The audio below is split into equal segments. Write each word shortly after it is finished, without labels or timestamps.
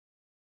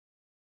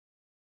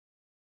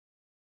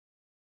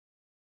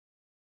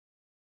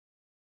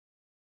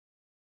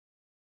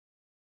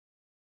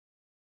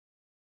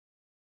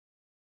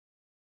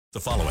The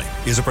following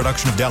is a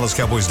production of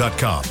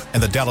DallasCowboys.com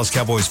and the Dallas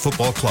Cowboys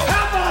Football Club.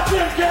 How about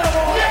them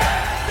Cowboys?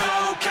 Yeah!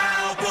 Go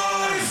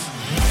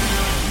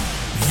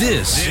Cowboys!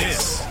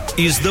 This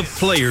is the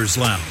Players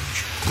Lounge,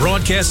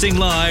 broadcasting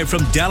live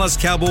from Dallas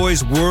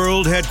Cowboys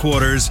World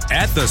Headquarters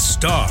at the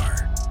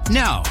Star.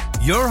 Now,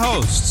 your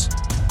hosts,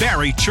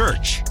 Barry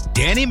Church,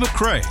 Danny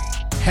McCray,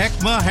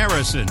 Heckma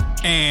Harrison,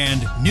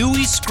 and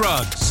Newey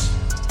Scruggs.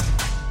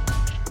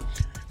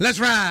 Let's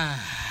ride.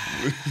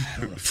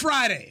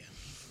 Friday.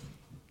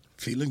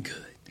 Feeling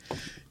good.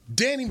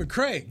 Danny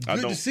McCray,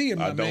 good to see you,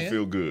 my man. I don't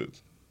feel good.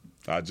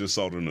 I just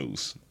saw the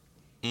news.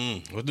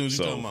 What news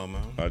you talking about,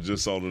 man? I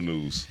just saw the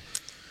news.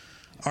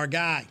 Our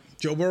guy,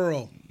 Joe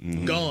Burrow,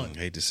 gone.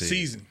 Hate to see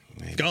Season.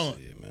 it. Gone.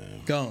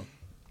 Man. Gone.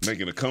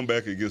 Making a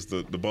comeback against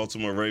the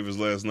Baltimore Ravens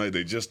last night.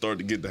 They just started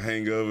to get the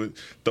hang of it.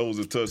 Throws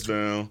a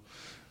touchdown.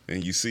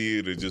 And you see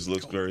it just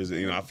looks crazy.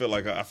 You know, I feel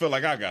like I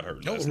got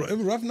hurt. It was a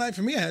rough night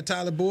for me. I had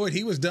Tyler Boyd.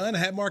 He was done. I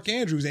had Mark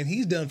Andrews, and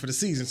he's done for the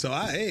season. So,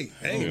 it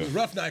was a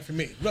rough night for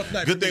me.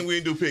 Good thing we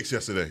didn't do picks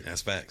yesterday.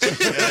 That's facts. Not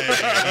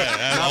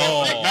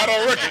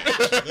on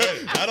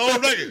record. Not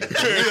on record.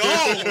 We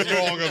all was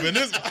wrong up in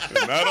this.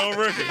 Not on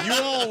record. You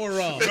all were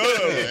wrong.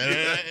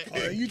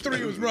 No. You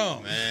three was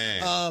wrong.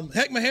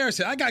 Heckma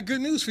Harrison, I got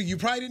good news for you. You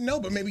probably didn't know,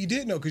 but maybe you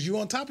did know because you're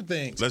on top of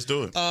things. Let's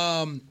do it.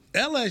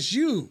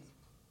 LSU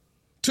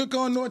took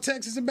on North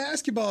Texas in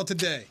basketball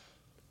today.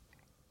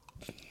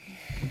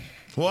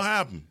 What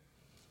happened?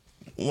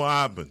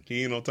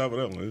 He ain't on top of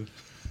that one.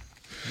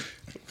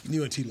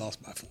 UNT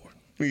lost by 4.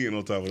 He ain't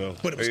on top of that one.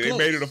 But it was They close.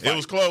 made it a fight. It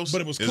was close.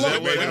 But it was Is close.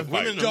 that what Women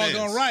happened?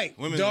 Doggone right.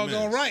 Women and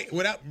Doggone men's. right.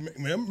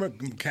 Remember,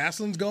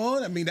 Castle's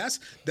gone. I mean, that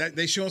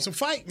they showing some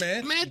fight,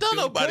 man. Man, don't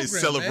Good nobody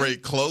program, celebrate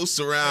man. close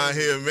around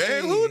here,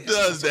 man. Who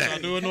does Y'all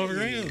that? do it, North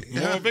Korea.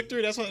 Moral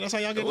victory. That's how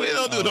y'all get. We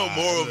don't do no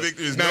moral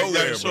victories Now,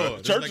 nowhere, sure.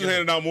 bro. Church was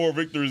handing out more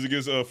victories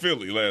against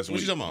Philly last week.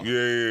 What you talking about?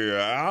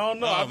 Yeah. I don't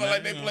know. I feel man,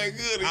 like they played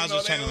good. I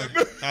was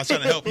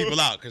trying to help people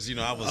out because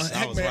I was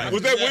man,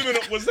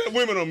 right. Was that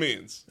women or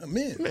men's?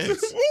 Men. Who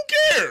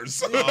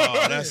cares?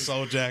 Oh, that's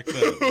so jacked up.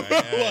 Who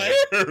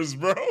cares,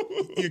 bro?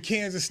 Your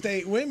Kansas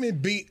State women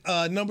beat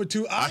number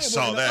 2 Iowa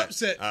saw in the that.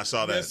 upset. I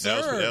saw that. Yes, That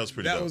was sir.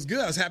 pretty That dope. was good.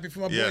 I was happy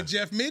for my boy Yeah.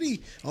 Jeff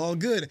Mitty. All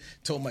good.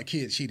 Told my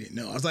kid she didn't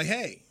know. I was like,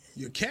 hey,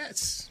 your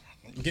cats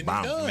getting it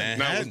done. man.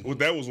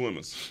 That was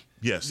women's.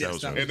 Yes, that Yes,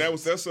 was that right. And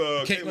that's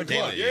Caitlin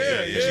Clark.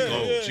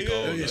 She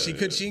gold. Yeah, she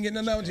didn't get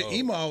nothing.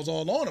 Ema was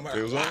all on him.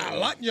 It was I on.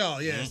 like y'all.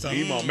 Yeah, so.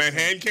 Emo, man,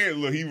 hand can't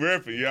look. He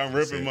repping. Yeah, I'm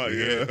repping my.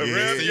 Yeah.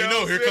 You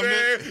know, here come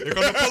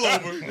the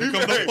pullover. Here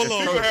come the He's gonna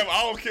pullover. have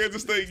all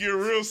Kansas State gear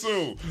real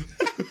soon.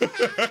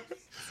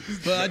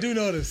 But I do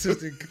know the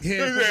assistant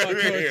head football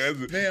coach,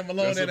 Van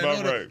Malone, that's and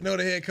about I right. know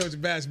the head coach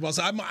of basketball.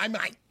 So I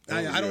might.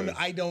 I don't know.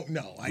 I don't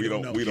know. We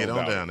don't Get on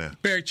doubt down it. there.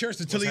 Barry Church,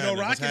 the Toledo happening?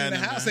 Rocket in the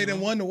What's house. They happening,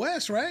 done won the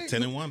West, right?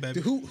 10-1, baby.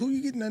 Who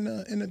you getting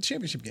in the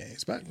championship games?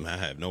 Spot? I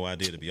have no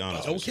idea, to be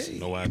honest. Okay.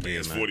 No idea,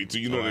 It's man. 42.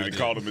 You No know they idea.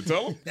 called him and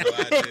tell him. No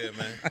idea,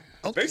 man.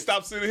 They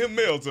stopped sending him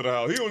mail to the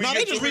house. He don't No, even they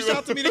get just to reached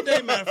out to me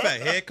today, matter of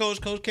fact. Head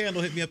coach, Coach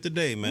Candle hit me up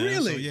today, man.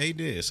 Really? So, yeah, he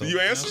did. So, You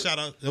answered? Shout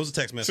out. It was a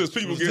text message.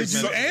 Since people It was a get text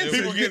message. answered.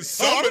 people get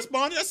So I summoned.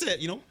 responded. I said,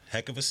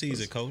 heck of a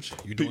season, Coach.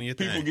 You doing your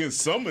thing. People get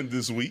summoned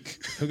this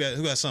week. Who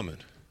got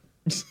summoned?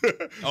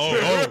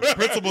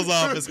 Principal's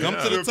office. Come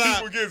to the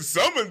top. People get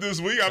summoned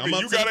this week. I Come mean,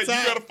 up you to the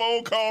got top. a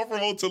phone call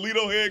from old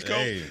Toledo head coach.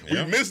 Hey, we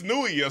yeah. missed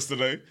Newey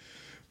yesterday,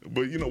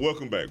 but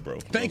welcome back, bro.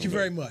 Thank you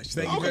very much.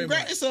 Thank you very much.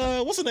 Congrats.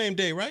 It's what's the name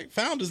day, right?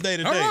 Founders Day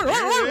today.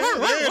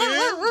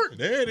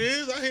 There it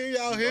is. I hear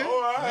y'all here.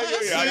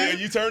 Yeah,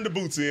 you turned the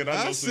boots in.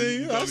 I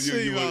see you out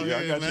here,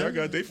 I got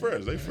you. They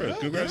fresh.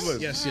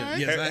 Congratulations. Yes.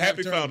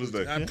 Happy Founders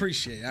Day. I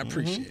appreciate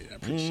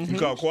it. You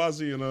called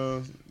Quasi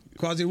and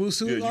Quasi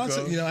Wusu Yeah, you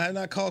also. called? I have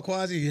not called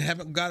Quasi.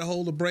 Haven't got a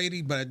hold of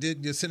Brady, but I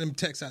did just send him a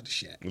text out to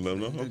Shaq. let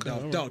them know.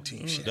 Okay. Dog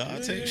team Shaq.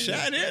 Dog take a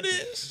shot. There it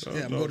is.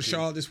 Yeah, I'm going to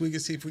Charlotte this week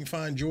and see if we can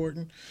find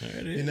Jordan. There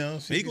it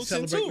is. So he can Eagleton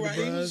celebrate too, with right?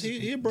 the bros.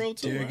 He a bro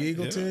too. Derek right?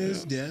 Eagleton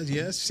is,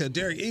 yes. So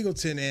Derek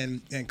Eagleton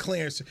and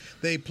Clarence,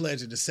 they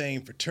pledged the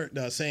same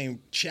same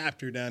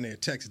chapter down there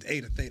at Texas,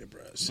 Ada Theta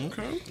Bros.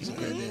 Okay.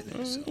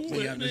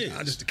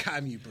 I'm just a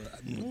commie, bro.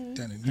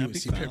 Down in Happy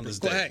UNC Founders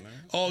Pepper. Day, Hey, man.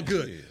 all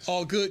good. It is.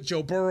 All good.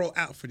 Joe Burrow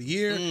out for the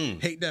year.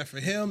 Hate that for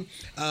him.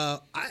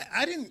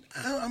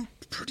 I'm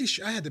pretty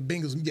sure I had the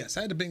Bengals. Yes,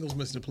 I had the Bengals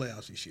missing the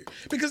playoffs this year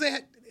because they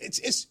had.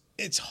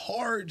 It's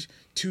hard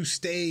to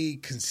stay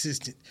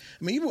consistent.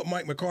 I mean, even what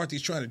Mike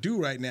McCarthy's trying to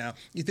do right now,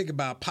 you think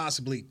about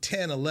possibly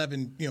 10,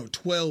 11,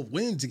 12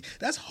 wins.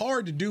 That's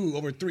hard to do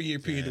over a 3-year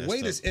period. The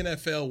way this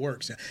NFL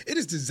works now, it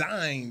is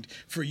designed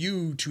for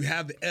you to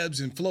have the ebbs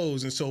and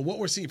flows. And so what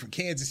we're seeing from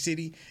Kansas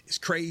City is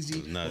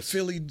crazy. What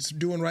Philly's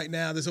doing right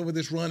now,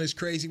 this run is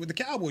crazy. With the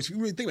Cowboys, if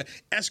you really think about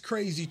it, that's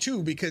crazy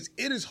too because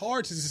it is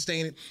hard to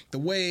sustain it the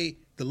way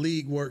the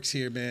league works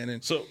here, man.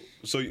 And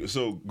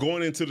So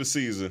going into the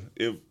season,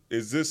 if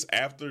is this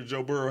after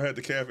Joe Burrow had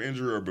the calf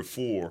injury or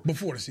before?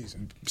 Before the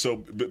season. So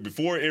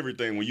before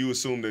everything, when you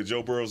assumed that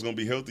Joe Burrow was going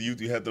to be healthy, you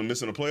had them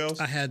missing the playoffs?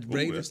 I had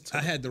Ravens.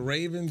 I had the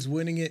Ravens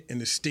winning it and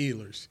the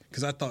Steelers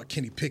because I thought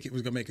Kenny Pickett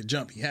was going to make a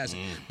jump. He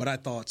hasn't, but I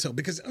thought so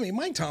because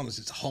Mike Thomas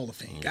is a Hall of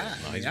Fame guy.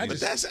 But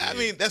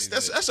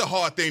that's a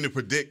hard thing to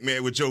predict,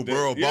 man, with Joe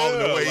Burrow balling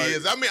the way he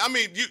is.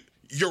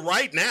 You're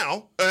right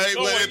now.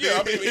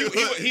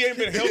 He ain't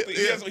been healthy.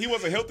 He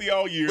wasn't healthy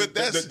all year. But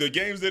the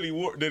games that he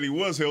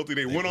was healthy,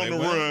 they went on the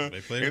run,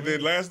 and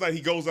then last night he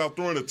goes out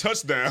throwing a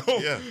touchdown.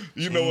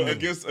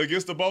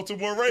 Against the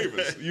Baltimore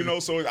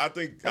Ravens. So I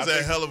think that's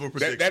a hell of a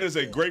prediction. That is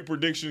a great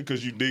prediction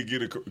because you did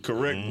get it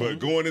correct. But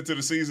going into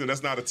the season,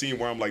 that's not a team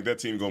where I'm like that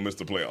team gonna miss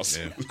the playoffs.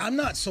 Yeah. I'm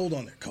not sold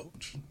on their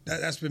coach.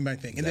 That's been my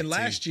thing. And then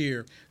last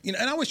year, and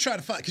I always try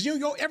to find because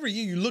every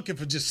year you're looking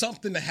for just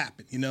something to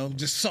happen.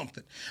 Just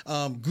something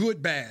good.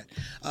 Bad.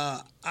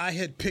 I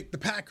had picked the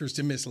Packers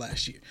to miss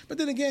last year. But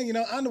then again,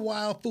 I'm the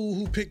wild fool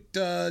who picked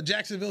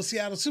Jacksonville,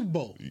 Seattle Super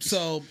Bowl.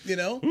 So,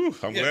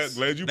 I'm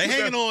glad you They put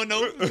hanging that. on,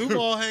 though. Super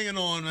Bowl hanging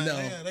on, man. No.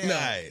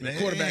 The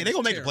quarterback They're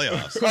going to make the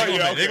playoffs.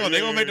 They're going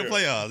to make the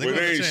playoffs. But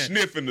they ain't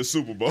sniffing the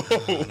Super Bowl.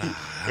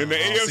 In the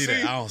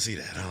AFC, I don't see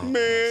that.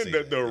 Man,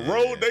 the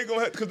road they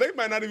going to have, because they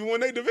might not even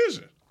win their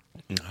division.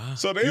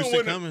 So they don't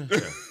win.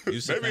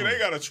 Maybe they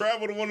got to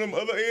travel to one of them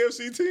other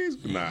AFC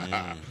teams.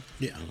 Nah.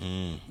 Yeah.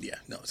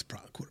 No, it's a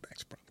problem.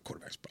 Quarterback's a problem.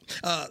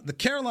 The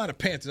Carolina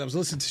Panthers. I was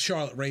listening to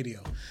Charlotte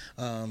radio,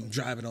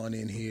 driving on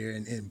in here,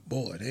 and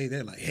boy,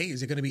 they're like, hey,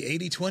 is it going to be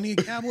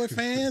 80-20 Cowboy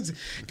fans?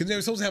 Because they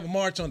were supposed to have a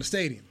march on the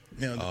stadium.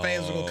 The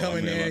fans were going to come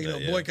in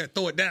there, boycott,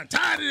 throw it down.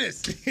 Tired of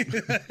this.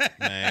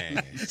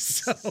 Man.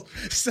 so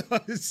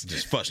it's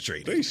just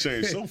frustrating. They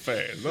changed so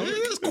fast.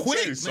 It's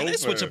quick, man. They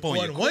switch up on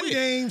you. One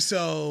game,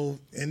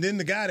 and then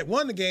the guy that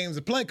won the game was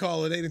the play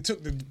caller. They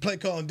took the play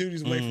calling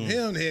duties away from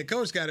him. The head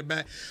coach got it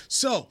back.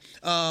 So,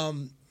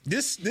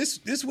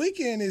 this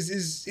weekend is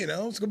it's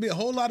going to be a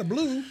whole lot of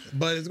blue,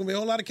 but it's going to be a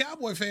whole lot of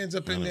Cowboy fans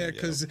up in there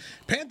because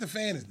Panther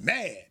fan is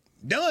mad,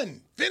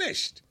 done,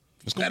 finished.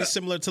 It's going to be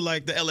similar to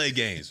like the LA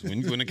games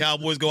when the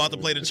Cowboys go out to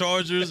play the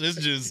Chargers.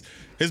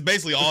 It's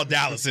basically all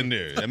Dallas in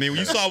there. I mean, when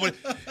you saw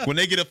when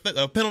they get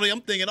a penalty, I'm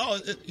thinking,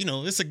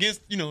 it's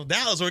against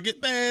Dallas or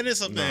get man.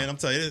 Man, I'm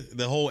telling you,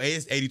 the whole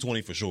it's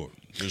 80-20 for sure.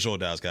 For sure,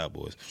 Dallas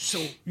Cowboys.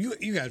 So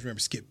you guys remember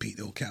Skip Pete,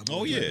 the old Cowboys?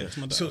 Oh yeah.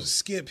 So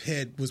Skip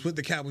was with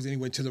the Cowboys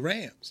anyway to the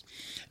Rams,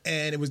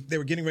 and they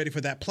were getting ready for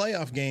that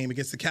playoff game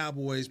against the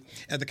Cowboys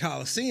at the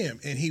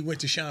Coliseum, and he went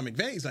to Sean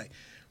McVay. He's like,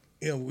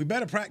 we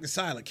better practice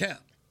silent count.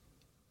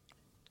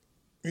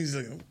 He's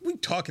like, what are you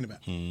talking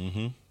about?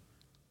 Mm-hmm.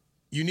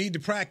 You need to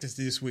practice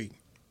this week.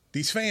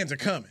 These fans are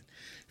coming.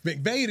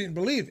 McVay didn't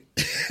believe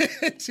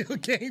it until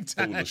game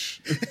time.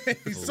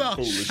 He saw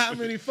how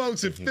many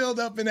folks had filled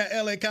up in that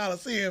LA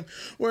Coliseum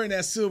wearing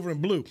that silver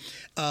and blue.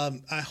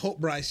 I hope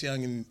Bryce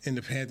Young and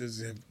the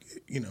Panthers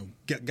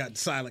have, got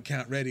silent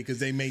count ready because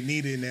they may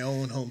need it in their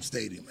own home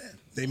stadium, man.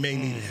 They may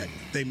need it.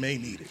 They may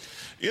need it.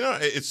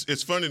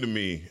 It's funny to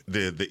me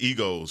the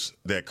egos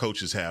that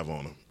coaches have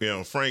on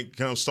them.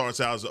 Frank starts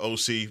out as an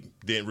OC,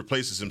 then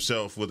replaces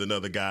himself with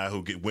another guy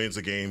who wins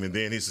a game, and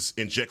then he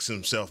injects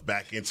himself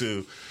back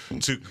into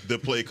the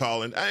play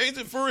calling.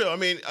 For real. I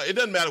mean, it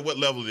doesn't matter what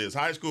level it is,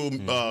 high school,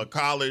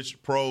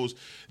 college, pros.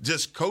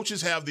 Just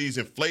coaches have these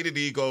inflated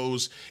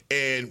egos,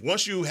 and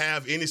once you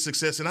have any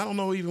success, and I don't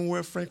know even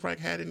where Frank Reich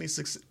had any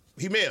success.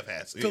 He may have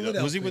had.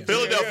 Philadelphia. Was he with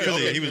Philadelphia? Yeah,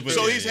 okay. he was with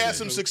so he's had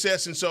some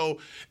success, and so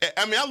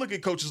I look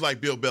at coaches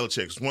like Bill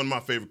Belichick, who's one of my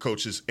favorite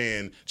coaches,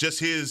 and just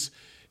his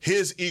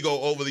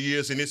ego over the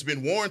years, and it's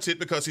been warranted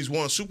because he's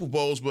won Super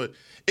Bowls. But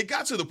it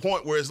got to the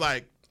point where it's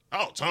like,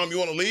 oh, Tom, you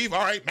want to leave?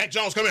 All right, Mac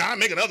Jones coming. I'll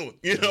make another one.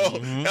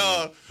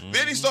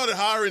 Then he started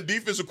hiring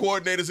defensive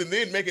coordinators and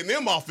then making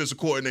them offensive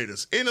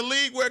coordinators in a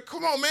league where,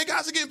 come on, man,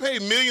 guys are getting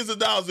paid millions of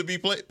dollars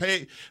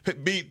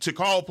to to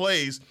call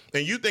plays,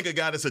 and you think a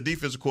guy that's a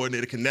defensive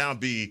coordinator can now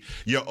be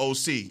your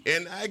OC?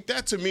 And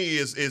that to me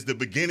is the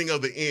beginning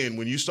of the end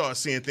when you start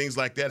seeing things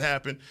like that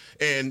happen.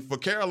 And for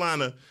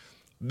Carolina,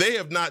 they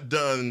have not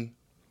done.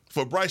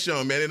 For Bryce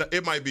Young, man,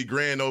 it might be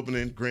grand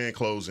opening, grand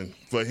closing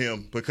for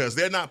him because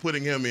they're not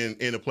putting him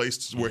in a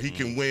place where he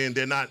can win.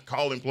 They're not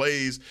calling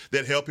plays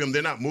that help him.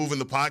 They're not moving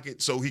the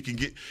pocket so he can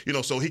get,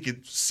 so he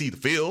can see the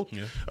field.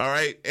 Yeah. All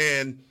right.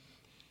 And,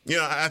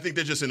 I think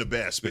they're just in a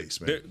bad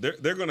space, man.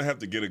 They're going to have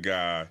to get a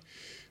guy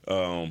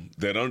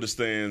that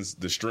understands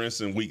the strengths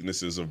and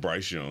weaknesses of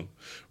Bryce Young,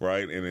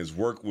 right, and has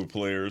worked with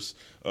players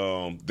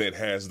that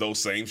has those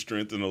same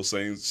strengths and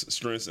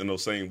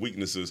those same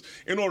weaknesses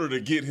in order to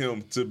get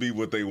him to be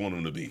what they want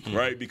him to be,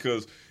 right?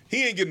 Because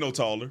he ain't getting no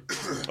taller,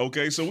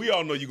 okay? So we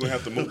all know you're going to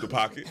have to move the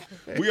pocket.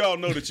 We all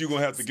know that you're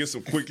going to have to get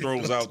some quick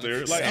throws out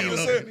there. Like, I'm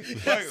just saying.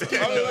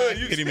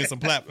 Get him in some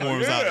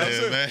platforms out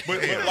there, man.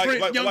 But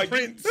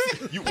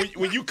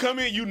when you come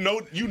in, you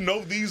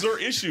know these are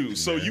issues.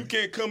 So you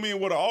can't come in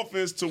with an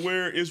offense to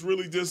where it's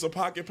really just a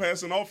pocket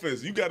passing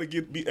offense. You got to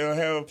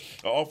have an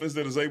offense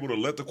that is able to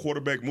let the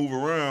quarterback move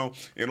around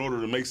in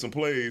order to make some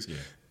plays. Yeah.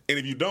 And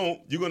if you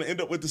don't, you're going to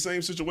end up with the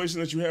same situation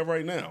that you have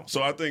right now.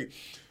 So I think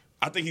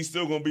I think he's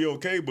still going to be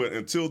okay, but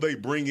until they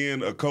bring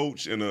in a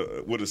coach and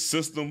with a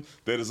system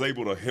that is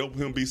able to help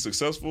him be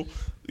successful,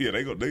 yeah,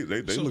 they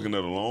looking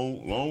at a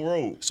long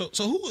road. So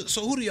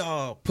who do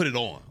y'all put it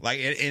on?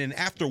 Like, and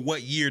after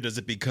what year does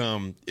it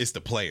become it's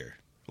the player?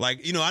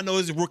 Like, you know, I know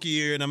it's a rookie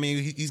year, and I mean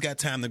he's got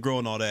time to grow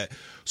and all that.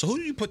 So who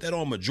do you put that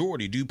on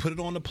majority? Do you put it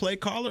on the play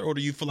caller, or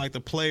do you feel like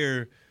the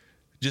player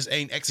just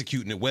ain't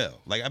executing it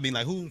well? Like, I mean,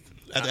 like who?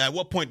 At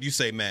what point do you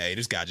say, man, hey,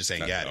 this guy just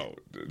ain't got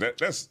it?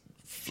 That's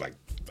like.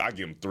 I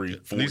give them 3-4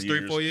 years. At least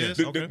 3-4 years?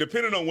 Okay.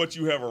 Depending on what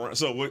you have around.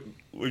 So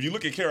if you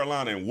look at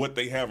Carolina and what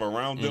they have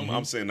around them, Mm-hmm.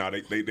 I'm saying now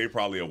they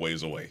probably a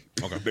ways away.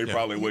 Okay. They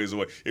probably a ways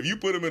away. If you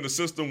put them in a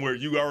system where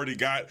you already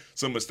got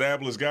some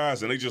established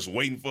guys and they just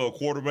waiting for a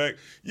quarterback,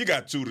 you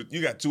got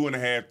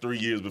 2.5, 3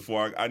 years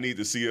before I need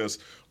to see us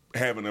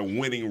having a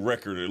winning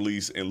record at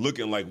least and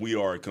looking like we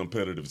are a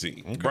competitive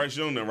team. Okay. Bryce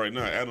Young right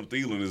now, Adam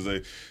Thielen is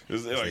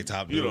like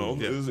top you dude.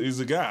 know, is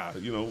a guy,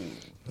 you know.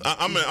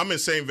 I'm in the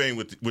same vein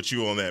with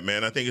you on that,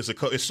 man. I think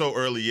it's so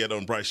early yet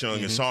on Bryce Young.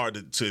 Mm-hmm. It's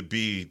hard to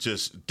be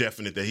just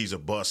definite that he's a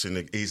bust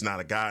and he's not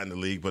a guy in the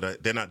league,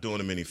 but they're not doing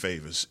him any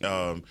favors.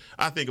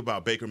 I think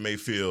about Baker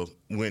Mayfield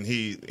when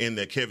he in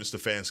that Kevin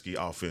Stefanski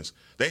offense.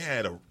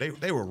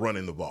 They were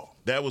running the ball.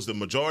 That was the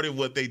majority of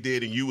what they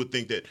did, and you would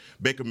think that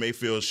Baker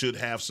Mayfield should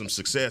have some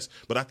success.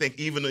 But I think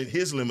even in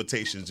his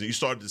limitations, you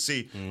started to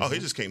see, he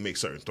just can't make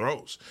certain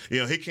throws.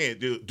 You know, he can't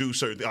do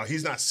certain.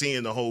 He's not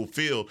seeing the whole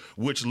field,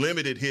 which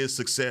limited his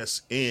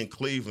success in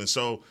Cleveland.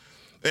 So,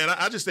 and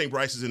I just think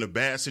Bryce is in a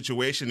bad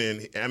situation,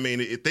 and I mean,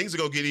 things are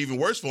gonna get even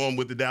worse for him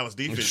with the Dallas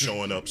defense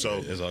showing up. So,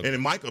 and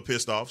then Micah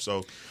pissed off.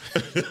 So,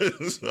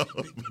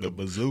 the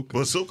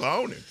bazooka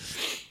on him.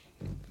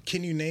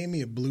 Can you name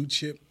me a blue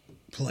chip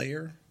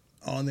player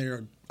on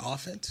their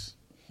offense?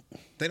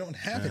 They don't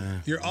have it.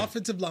 Your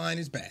offensive line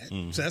is bad.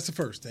 So that's the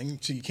first thing.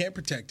 So you can't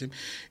protect him.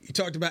 You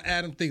talked about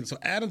Adam Thielen. So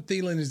Adam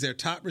Thielen is their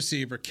top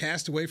receiver,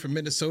 cast away from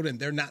Minnesota, and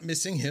they're not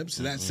missing him.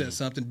 So that says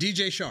something.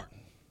 DJ Shark,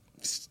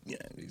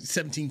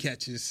 17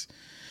 catches,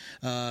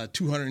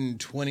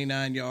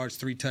 229 yards,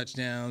 3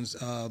 touchdowns.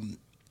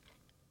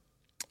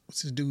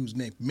 What's his dude's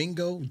name?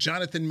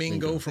 Jonathan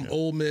Mingo from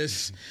Ole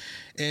Miss.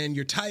 And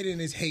your tight end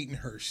is Hayden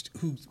Hurst,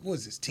 who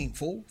was this team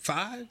 4,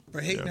 5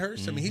 for Hayden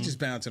Hurst? I mean, he's just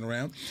bouncing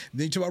around.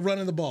 Then you talk about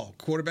running the ball,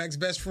 quarterback's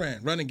best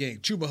friend, running game,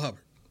 Chuba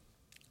Hubbard.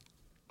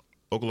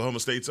 Oklahoma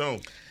State's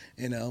own.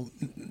 You know,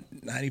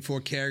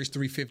 94 carries,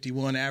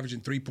 351,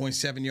 averaging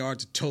 3.7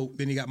 yards a tote.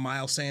 Then you got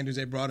Miles Sanders.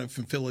 They brought him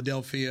from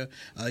Philadelphia.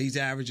 He's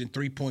averaging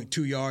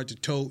 3.2 yards a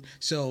tote.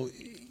 So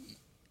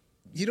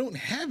you don't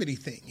have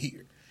anything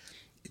here.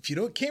 If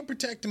you can't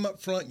protect him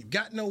up front, you've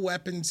got no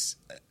weapons,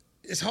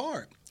 it's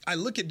hard. I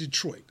look at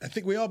Detroit. I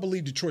think we all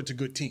believe Detroit's a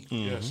good team.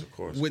 Yes, of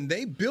course. When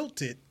they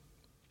built it,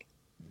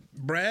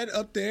 Brad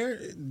up there,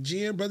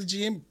 brother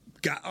GM,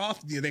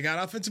 they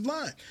got offensive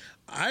line.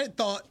 I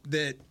thought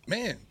that,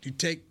 man, you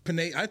take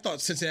Panay. I thought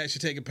Cincinnati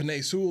should take a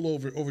Panay Sewell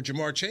over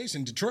Jamar Chase,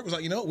 and Detroit was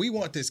like, we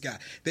want this guy.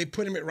 They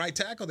put him at right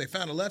tackle. They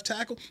found a left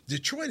tackle.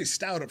 Detroit is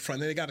stout up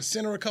front. They got a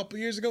center a couple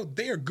years ago.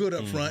 They are good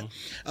up front.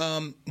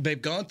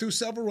 They've gone through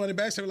several running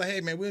backs. They were like,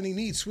 hey, man, we only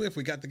need Swift.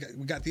 We got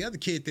the other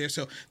kid there.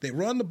 So they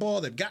run the ball.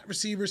 They've got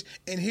receivers.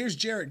 And here's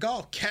Jared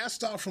Goff,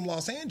 cast off from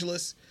Los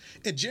Angeles.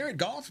 And Jared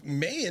Goff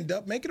may end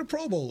up making a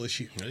Pro Bowl this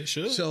year. He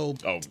should. So,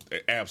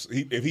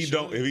 absolutely. If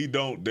he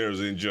don't, there's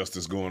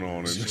injustice going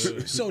on.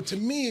 So to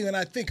me, when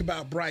I think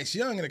about Bryce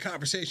Young and the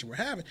conversation we're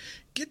having,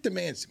 get the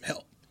man some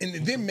help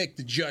and then make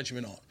the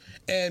judgment on.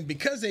 And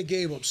because they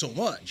gave up so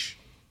much,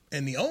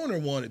 and the owner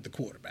wanted the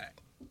quarterback,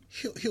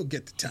 he'll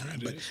get the time.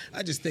 But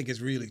I just think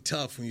it's really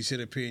tough when you sit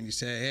up here and you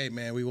say, hey,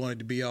 man, we wanted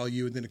to be all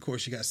you. And then, of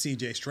course, you got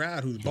C.J.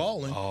 Stroud, who's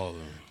balling.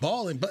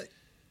 But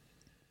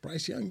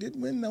Bryce Young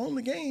didn't win the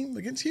only game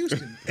against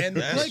Houston. And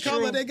the play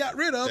caller they got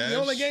rid of, the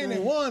only game they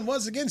won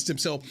was against him.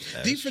 So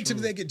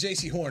defensively, they get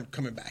J.C. Horn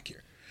coming back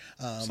here.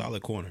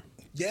 Solid corner.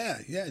 Yeah,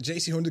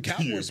 J.C. Horn, the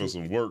Cowboys. He for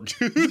some work.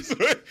 He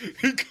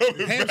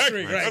coming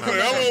Hamstring, back. right. I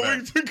said, how long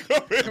we to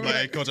come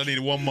Hey, Coach, I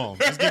needed one more.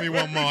 Just give me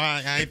one more.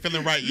 I ain't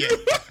feeling right yet.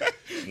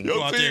 Your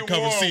Go out there team and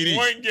cover won CD.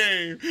 one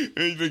game,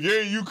 and the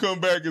game you come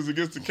back is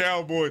against the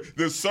Cowboys,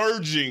 the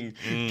surging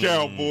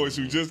Cowboys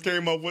who just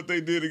came up what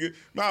they did again.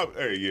 Now,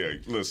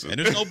 listen. And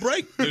there's no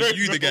break. You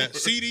either got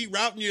CD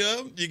routing you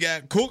up, you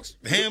got Cooks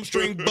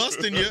hamstring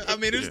busting you. I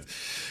mean,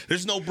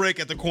 there's no break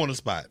at the corner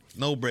spot.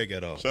 No break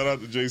at all. Shout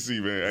out to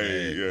JC,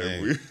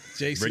 man.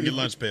 Bring your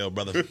lunch pail,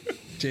 brother.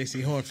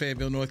 J.C. Horn,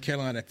 Fayetteville, North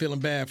Carolina. Feeling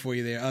bad for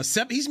you there.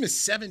 He's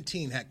missed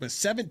 17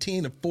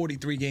 of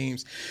 43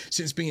 games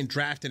since being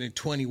drafted in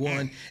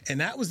 21.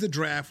 And that was the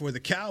draft where the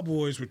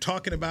Cowboys were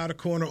talking about a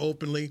corner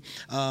openly.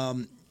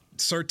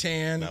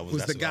 Surtain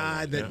was the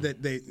guy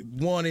that they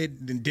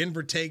wanted, and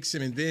Denver takes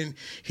him, and then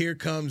here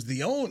comes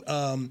the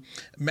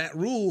Matt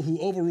Rule,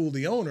 who overruled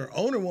the owner.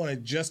 Owner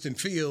wanted Justin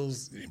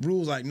Fields.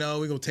 Rule's like, no,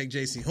 we're going to take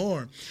J.C.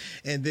 Horn.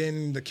 And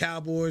then the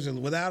Cowboys are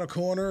without a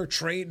corner,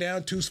 trade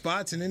down 2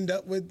 spots, and end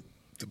up with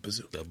The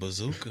bazooka. The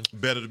bazooka.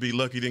 Better to be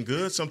lucky than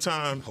good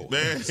sometimes,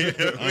 man. You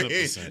know what I mean?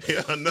 100%.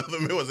 Yeah, another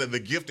man was that the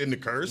gift and the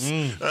curse.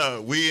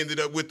 We ended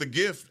up with the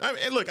gift. I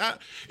mean, look,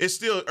 it's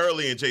still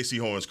early in J.C.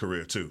 Horn's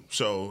career too.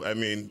 So I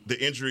mean,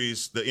 the injury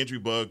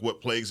bug,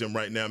 what plagues him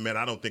right now, man.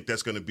 I don't think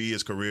that's going to be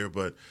his career,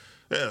 but.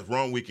 Yeah,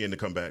 wrong weekend to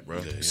come back,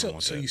 bro. Yeah,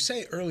 So you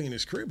say early in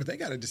his career, but they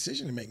got a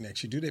decision to make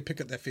next year. Do they pick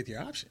up that 5th-year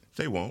option?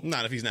 They won't.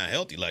 Not if he's not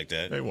healthy like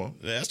that. They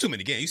won't. That's too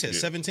many games. You said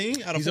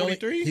 17 out of He's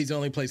 43? He's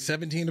only played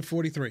 17 to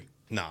 43.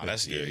 No,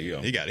 that's he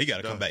got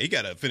to come back. He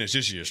got to finish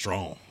this year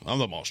strong. I'm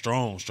talking about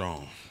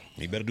strong.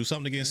 He better do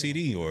something against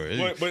CD or.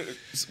 But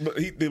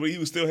he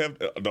would still have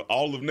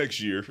all of next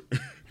year.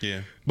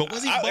 Yeah, but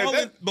was he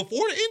balling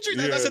before the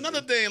injury? That's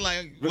another thing.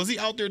 Like, was he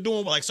out there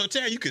doing like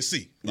Surtain? You could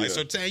see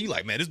Surtain. You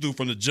like, man, this dude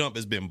from the jump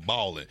has been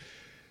balling.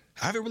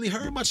 I haven't really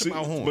heard much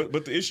about Horn.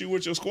 But the issue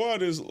with your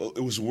squad is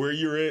it was where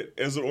you're at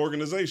as an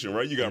organization,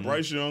 right? You got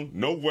Bryce Young,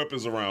 no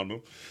weapons around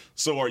him.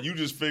 So are you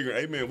just figuring,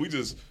 hey man,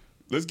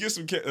 let's get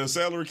some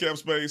salary cap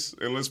space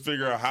and let's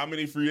figure out how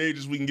many free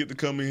agents we can get to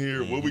come in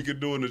here, what we could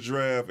do in the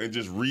draft, and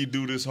just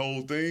redo this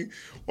whole thing?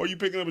 Or are you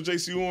picking up a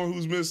J.C. Horn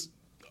who's missed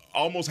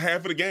almost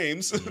half of the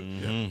games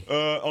on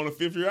a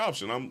 5th-year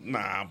option?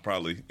 I'm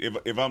probably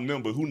if I'm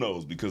them, but who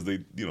knows, because they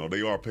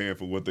are paying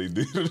for what they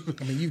did.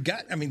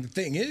 The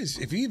thing is,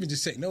 if you even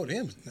just say no to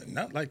him,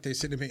 not like they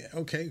sit there,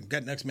 okay,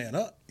 got next man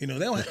up. They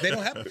don't have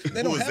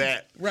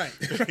that? Right.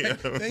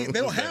 They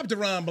don't have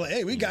Deron Bland.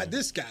 Hey, we got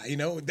this guy. They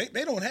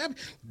don't have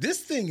this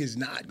thing is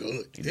not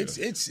good. Yeah.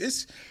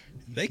 It's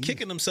they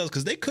kicking themselves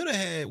because they could have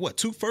had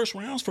 2 first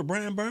rounds for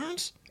Brian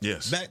Burns.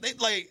 Yes, that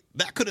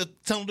could have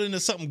turned into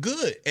something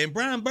good. And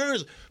Brian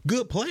Burns,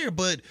 good player,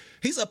 but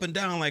he's up and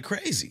down like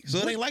crazy. So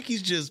it ain't like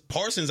he's just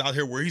Parsons out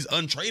here where he's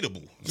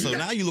untradeable. So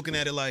now you're looking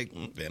at it like,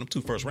 man, them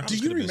 2 first rounds. Do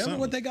you remember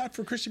what they got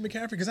for Christian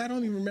McCaffrey? Because I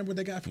don't even remember what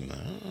they got for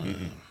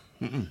him.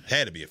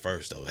 Had to be a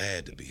first though.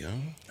 Had to be, huh?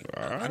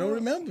 I don't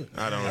remember.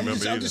 I'm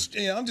just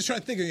trying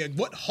to think of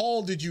what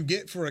haul did you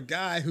get for a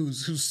guy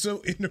who's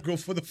so integral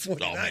for the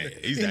 49ers? Oh man,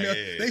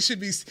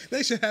 he's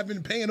They should have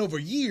been paying over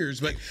years,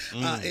 but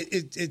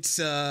it's.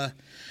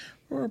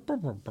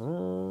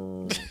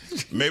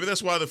 Maybe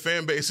that's why the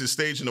fan base is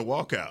staging a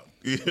walkout.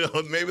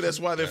 Maybe that's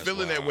why they're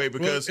feeling that way,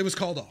 because it was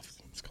called off.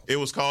 It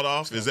was called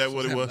off? Is that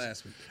what it was?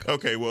 Last week.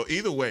 Okay, well,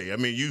 either way, I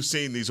mean, you've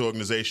seen these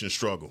organizations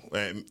struggle.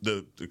 And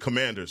the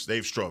Commanders,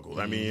 they've struggled.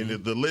 I mean,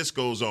 the list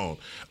goes on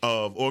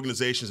of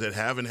organizations that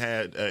haven't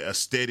had a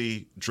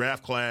steady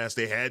draft class.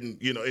 They hadn't,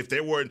 if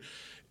they weren't,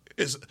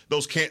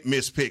 those can't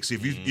miss picks.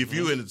 If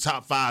you're in the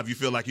top 5, you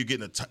feel like you're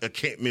getting a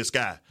can't miss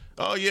guy.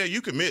 Oh yeah,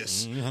 you can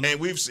miss, and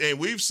we've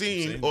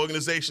seen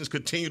organizations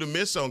continue to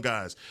miss on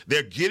guys.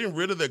 They're getting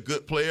rid of their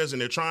good players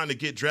and they're trying to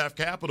get draft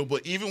capital.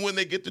 But even when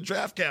they get the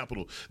draft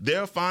capital,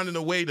 they're finding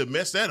a way to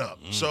mess that up.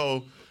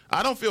 So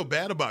I don't feel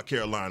bad about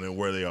Carolina and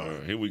where they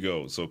are. Here we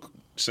go. So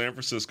San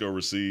Francisco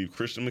received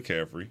Christian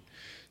McCaffrey.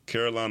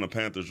 Carolina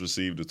Panthers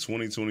received a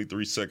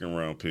 2023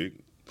 second-round pick,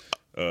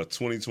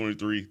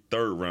 2023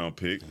 third-round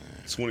pick,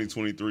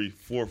 2023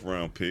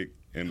 fourth-round pick,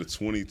 and the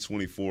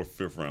 2024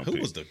 fifth-round pick.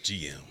 Who was the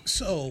GM?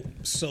 So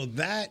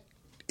that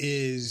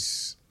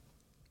is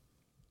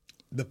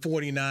the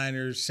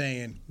 49ers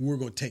saying, we're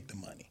going to take the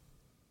money.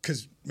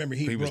 Because remember,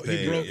 he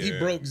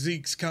broke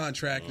Zeke's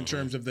contract in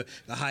terms of the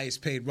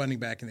highest paid running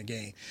back in the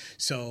game.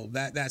 So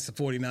that's the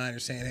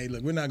 49ers saying, hey,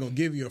 look, we're not going to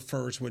give you a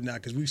first, whatnot,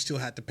 because we still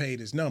have to pay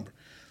this number.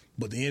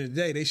 But at the end of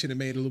the day, they should have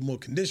made it a little more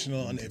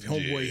conditional on if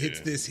homeboy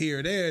hits this here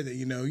or there, that,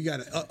 you got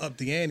to up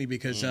the ante,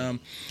 because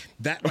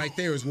that right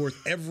there is worth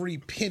every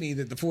penny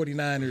that the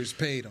 49ers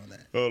paid on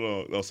that. Hold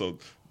on. Also,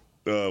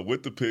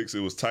 with the picks,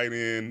 it was tight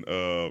end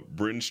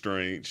Britton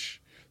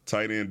Strange,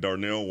 tight end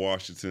Darnell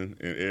Washington,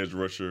 and edge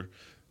rusher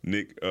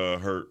Nick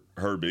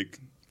Herbig.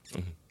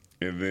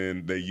 And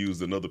then they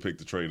used another pick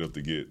to trade up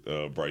to get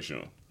Bryce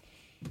Young.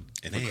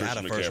 And they ain't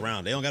got a first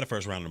round. They don't got a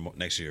first round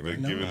next year,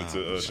 right? They're giving it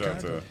to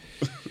Chicago.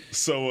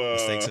 So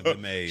mistakes have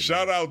been made.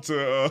 Shout out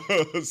to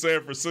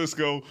San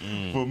Francisco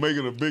for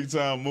making a big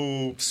time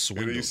move.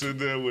 Swindled. And you sit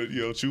there with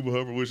Chuba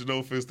Hubbard, which no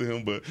offense to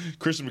him, but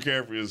Christian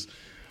McCaffrey is.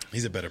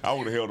 He's a better I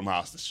would have held him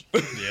hostage.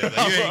 Yeah,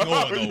 you ain't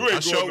going though. I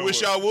sure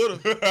wish I would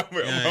have.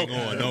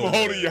 I'm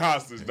holding you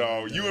hostage,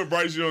 dog. You and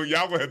Bryce Young,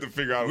 y'all gonna have to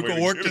figure out a way. We're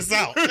gonna work this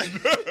out.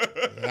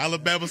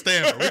 Alabama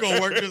Stanford. We're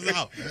gonna work this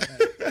out.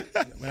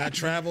 When I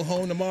travel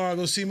home tomorrow,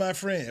 go see my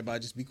friend. Everybody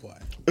just be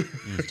quiet.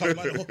 Let's talk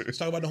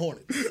about the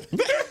Hornets.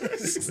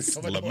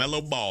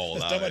 LaMelo Ball.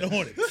 Let's talk about the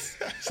Hornets.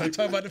 Let's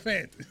talk about the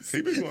Panthers.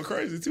 He been going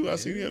crazy too. I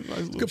see him.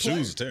 Nice little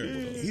Shoes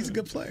terrible. He's a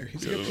good player.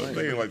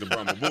 They ain't like the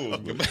Brahma Bulls.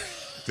 But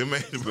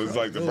it's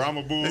like the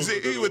Brahma Bulls.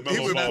 He with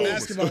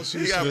basketball Pumas.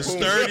 shoes. He got The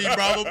Pumas. sturdy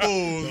Brahma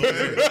Bulls.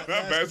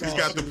 He's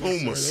got the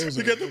Pumas.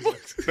 He got the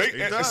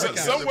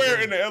books.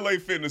 Somewhere in the LA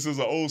Fitness is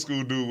an old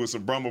school dude with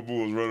some Brahma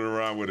Bulls running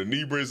around with a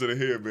knee brace and a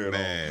headband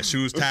Man,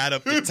 shoes tied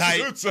up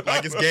tight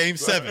like it's game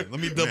 7. Let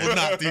me double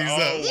knock these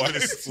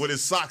up. With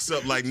his socks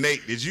up like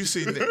Nate. Did you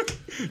see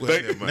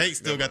Nate? Nate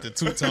still got the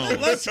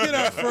two-tone. Let's get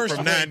our first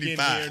From break in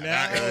 95.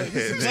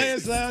 here now.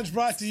 Players Lounge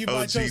brought to you by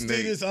OG Tostitos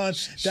Nate. on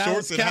Dallas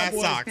Shorts and hot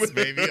Cowboys. socks,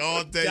 baby,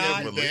 all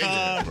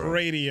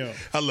Radio.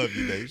 I love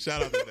you, Dave.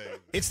 Shout out to Dave.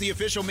 It's the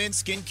official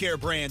men's skincare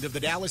brand of the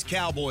Dallas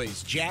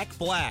Cowboys, Jack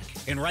Black.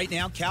 And right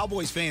now,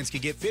 Cowboys fans can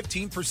get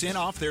 15%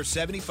 off their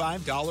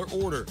 $75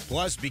 order.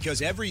 Plus,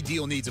 because every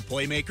deal needs a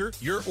playmaker,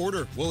 your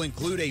order will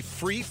include a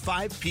free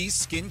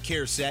 5-piece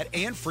skincare set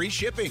and free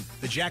shipping.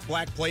 The Jack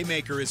Black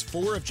Playmaker is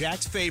 4 of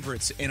Jack's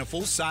favorites and a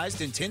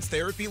full-sized intense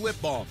therapy lip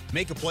balm.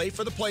 Make a play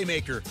for the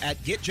Playmaker at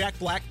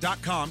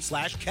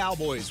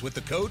getjackblack.com/Cowboys with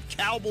the code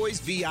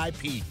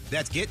CowboysVIP.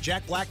 That's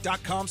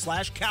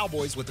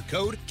getjackblack.com/Cowboys with the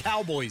code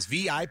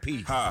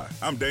CowboysVIP. Hi,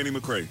 I'm Danny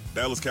McCray,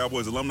 Dallas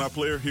Cowboys alumni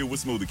player here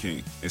with Smoothie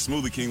King. And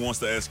Smoothie King wants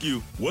to ask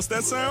you, what's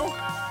that sound?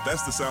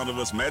 That's the sound of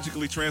us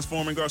magically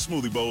transforming our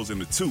smoothie bowls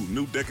into 2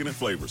 new decadent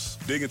flavors.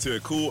 Dig into a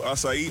cool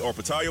acai or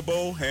pitaya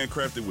bowl,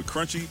 handcrafted with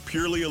crunchy,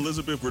 purely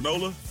Elizabeth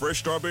granola, fresh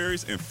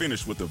strawberries, and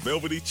finished with a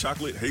velvety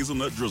chocolate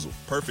hazelnut drizzle.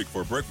 Perfect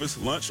for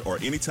breakfast, lunch, or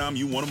anytime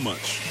you want to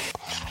munch.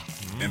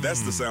 And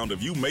that's the sound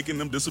of you making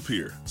them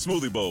disappear.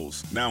 Smoothie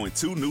bowls, now in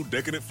 2 new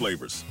decadent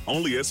flavors.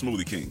 Only at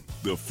Smoothie King,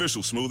 the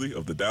official smoothie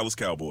of the Dallas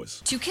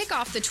Cowboys. To kick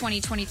off the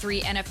 2023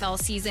 NFL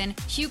season,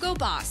 Hugo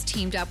Boss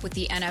teamed up with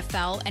the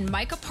NFL and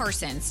Micah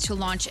Parsons to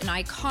launch an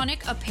iconic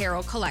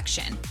apparel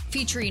collection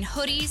featuring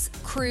hoodies,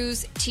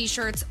 crews,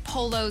 t-shirts,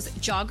 polos,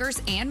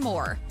 joggers, and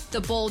more.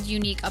 The bold,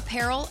 unique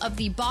apparel of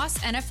the Boss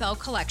NFL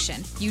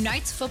collection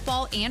unites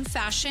football and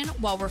fashion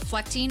while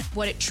reflecting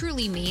what it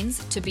truly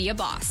means to be a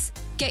boss.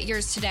 Get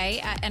yours today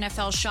at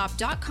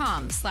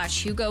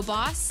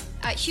nflshop.com/HugoBoss,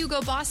 at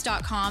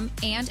HugoBoss.com,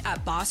 and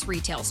at Boss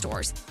retail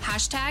stores.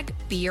 Hashtag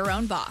be your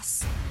own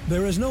boss.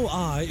 There is no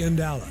I in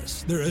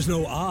Dallas. There is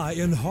no I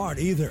in Hart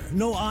either.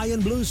 No I in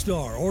Blue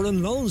Star or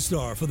in Lone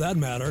Star for that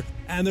matter.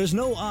 And there's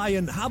no I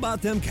in how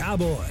about them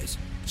Cowboys?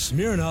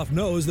 Smirnoff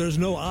knows there's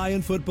no I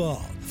in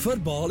football.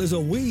 Football is a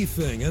we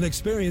thing, an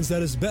experience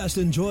that is best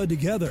enjoyed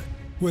together.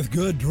 With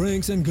good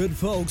drinks and good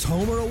folks,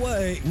 home or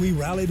away, we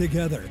rally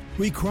together,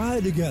 we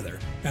cry together,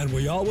 and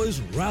we always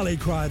rally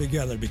cry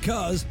together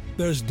because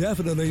there's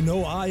definitely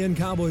no I in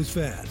Cowboys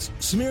fans.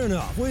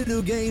 Smirnoff, we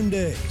do game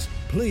days.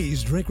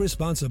 Please drink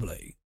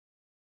responsibly.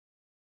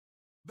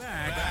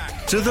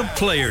 Back to the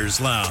Players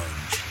Lounge.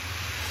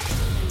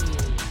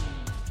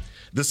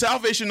 The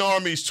Salvation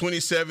Army's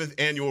 27th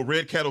annual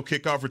Red Cattle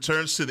Kickoff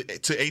returns to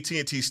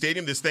AT&T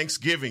Stadium this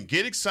Thanksgiving.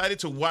 Get excited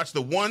to watch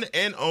the one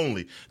and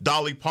only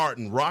Dolly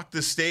Parton rock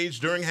the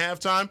stage during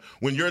halftime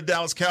when your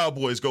Dallas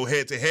Cowboys go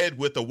head-to-head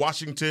with the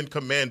Washington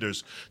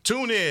Commanders.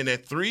 Tune in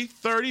at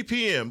 3:30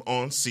 p.m.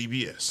 on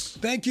CBS.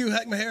 Thank you,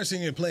 Hackman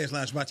Harrison. Your Players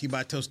Lounge brought to you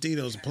by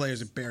Tostitos, the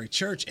players at Barry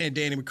Church, and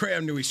Danny McCray.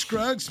 I'm Newey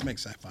Scruggs. Make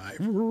sci-fi.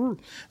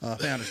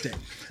 Founders Day.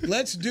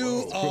 Let's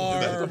do our...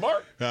 That's the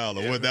mark? I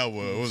don't know what that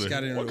was.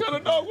 Got in What kind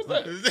of dog was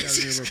that? Got in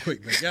real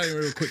quick, man. Got in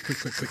real quick.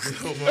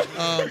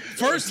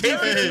 First,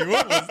 Hey,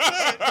 what was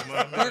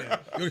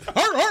that?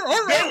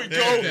 There we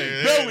go.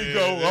 There we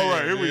go. All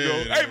right, here we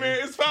go. Hey, man,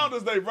 it's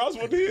Founders Day, bro. That's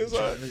what it is.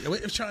 we're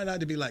trying not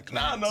to be like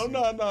No.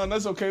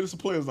 That's okay. That's the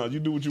Players Lounge. You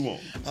do what you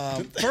want.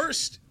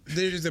 First,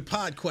 there's a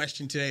pod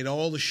question today to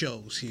all the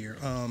shows here.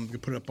 You can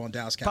put it up on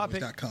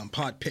DallasCowboys.com.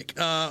 Pod pick.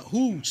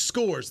 Who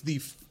scores the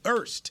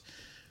first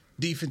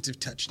defensive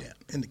touchdown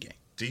in the game?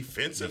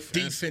 Defensive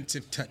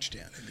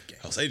touchdown in the game.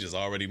 Oh, so they just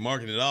already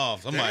marking it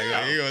off. Somebody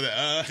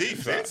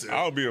defensive.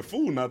 I'll be a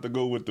fool not to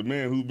go with the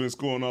man who's been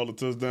scoring all the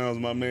touchdowns,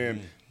 my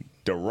man,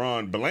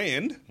 Deron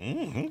Bland.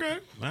 Okay.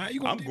 All right,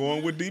 I'm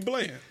going with D.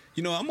 Bland.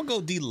 You know, I'm going to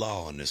go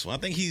D-Law on this one. I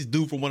think he's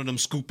due for one of them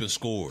scooping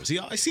scores. He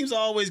seems to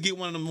always get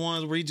one of them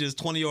ones where he just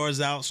 20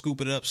 yards out,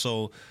 scoop it up.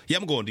 So, yeah,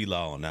 I'm going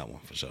D-Law on that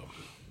one for sure.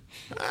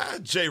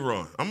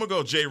 J-Ron. I'm going to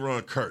go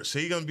J-Ron Curse.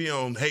 He's going to be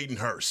on Hayden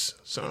Hurst.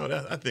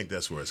 So I think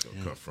that's where it's going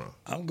to come from.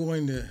 I'm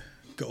going to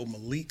go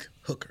Malik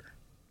Hooker.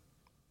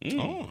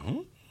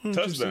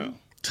 Touchdown.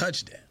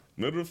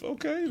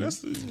 Okay,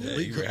 that's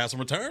You could have some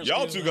returns.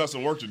 y'all two got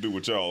some work to do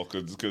with y'all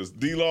because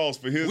D-Laws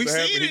for his We to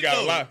happen. seen He it, got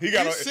though. a lot. He We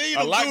got seen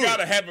a him lot do got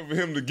to it. happen for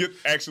him to get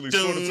actually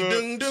score the touch.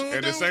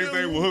 And the same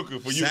thing with Hooker.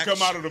 For you to Sack-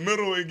 come out of the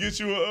middle and get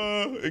you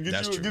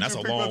That's true. That's a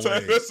pick long on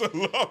time. way.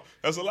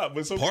 That's a lot.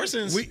 But so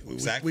Parsons,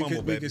 sack fumble,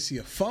 we baby. could see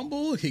a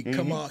fumble. He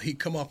come off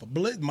a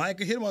blitz. Mike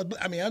could hit him.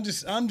 I mean, I'm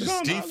just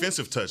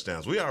Defensive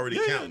touchdowns. We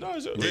already count.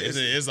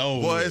 It's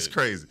over. Boy, it's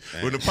crazy.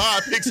 When the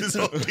pod picks his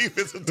own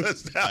defensive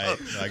touchdown,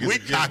 Like, we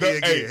cocky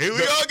again. Here we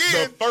go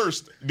again. The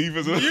first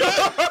defensive. Golly.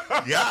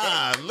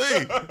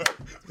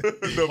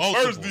 The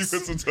first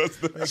defensive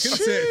touchdown.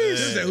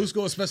 said who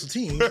scored special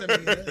teams. I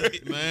mean,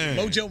 Man.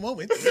 mojo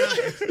moment.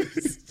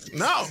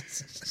 No.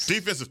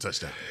 Defensive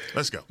touchdown.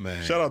 Let's go.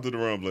 Man. Shout out to the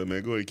Rumble,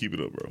 man. Go ahead and keep it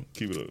up, bro.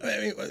 Keep it up.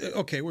 I mean,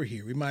 okay, we're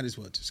here. We might as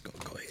well just go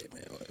ahead,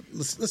 man.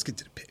 Let's get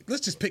to the pick.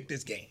 Let's just pick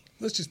this game.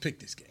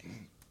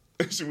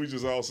 Should we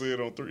just all say it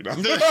on 3 now? I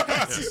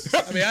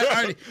mean,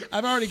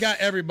 I've already got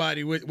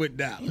everybody with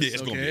Dallas. Yeah,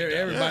 it's gonna be Dallas.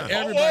 Everybody.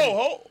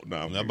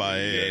 No,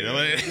 Nobody.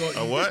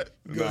 A what?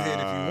 Go ahead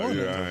if you want.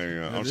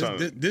 Yeah, I'm trying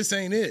to. This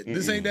ain't it.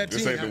 This ain't that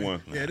team. This ain't the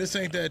one. Yeah, this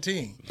ain't that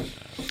team.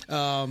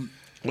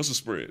 What's the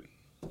spread?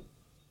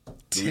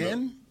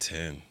 10.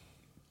 10.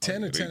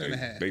 10 or 10 and a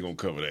half. They going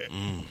to cover that.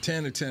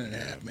 10 or 10 and a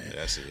half, man.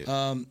 That's it.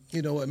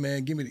 You know what,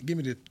 man? Give me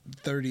the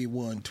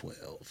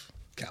 31-12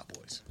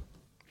 Cowboys.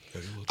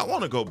 I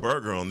want to go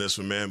burger on this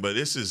one, man, but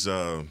this is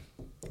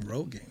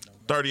Road game.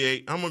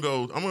 38. I'm gonna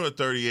go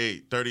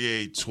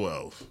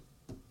 38-12.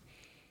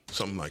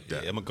 Something like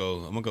that. Yeah, I'm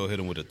gonna go hit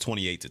him with a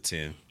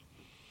 28-10.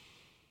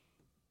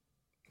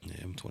 Yeah,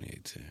 I'm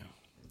 28-10.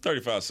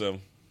 35-7.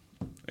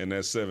 And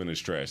that 7 is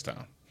trash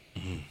time.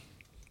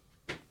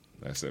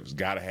 That 7's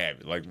got to have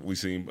it. Like we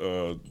seen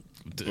what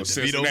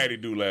Cincinnati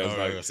do last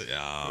night.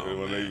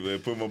 When they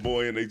put my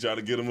boy in, they try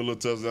to get him a little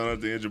touchdown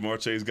at the end. Jamar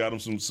Chase got him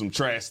some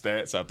trash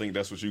stats. I think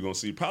that's what you're going to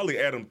see. Probably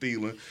Adam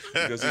Thielen,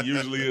 because he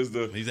usually is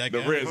the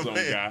red zone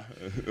guy.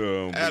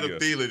 Adam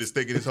Thielen is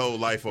thinking his whole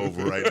life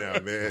over right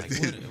now, man.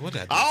 What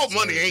all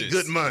money ain't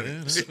good money.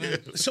 Yeah,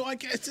 so I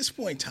guess at this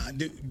point in time,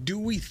 do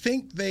we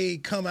think they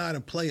come out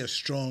and play a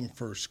strong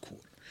first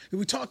quarter?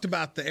 We talked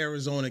about the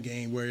Arizona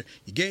game where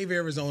you gave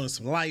Arizona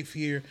some life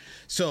here.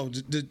 So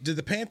did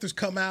the Panthers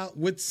come out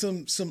with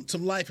some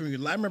life? I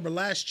remember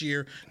last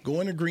year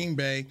going to Green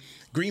Bay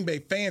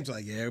fans were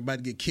like, yeah,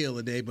 everybody get killed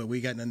today, but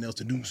we got nothing else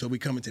to do, so we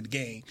come into the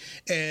game.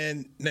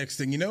 And next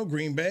thing you know,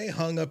 Green Bay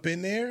hung up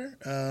in there,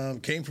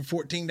 came from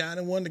 14 down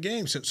and won the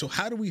game. So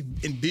how do we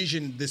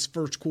envision this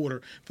first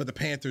quarter for the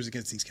Panthers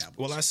against these Cowboys?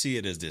 Well, I see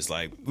it as this.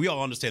 Like, we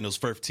all understand those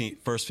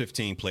first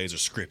 15 plays are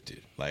scripted.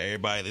 Like,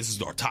 everybody, this is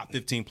our top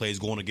 15 plays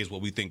going against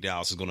what we think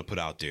Dallas is going to put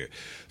out there.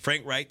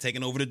 Frank Wright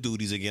taking over the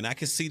duties again. I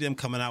can see them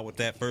coming out with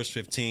that first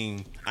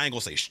 15. I ain't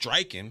going to say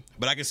striking,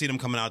 but I can see them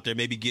coming out there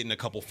maybe getting a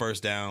couple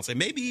first downs and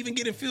maybe even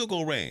getting field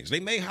goal range. They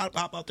may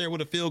hop out there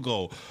with a field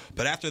goal.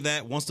 But after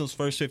that, once those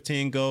first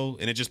 15 go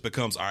and it just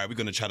becomes, all right, we're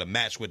going to try to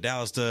match what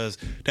Dallas does,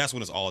 that's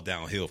when it's all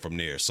downhill from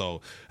there.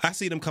 So I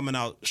see them coming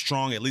out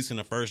strong, at least in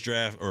the first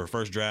drive,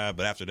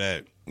 but after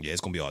that, yeah,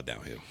 it's going to be all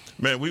downhill.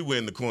 Man, we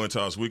win the coin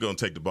toss. We're going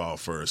to take the ball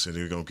first, and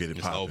we're going to get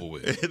it popping. It's over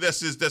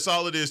with. That's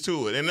all it is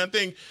to it. And I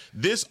think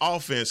this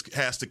offense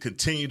has to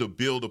continue to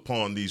build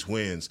upon these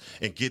wins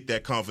and get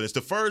that confidence.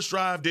 The first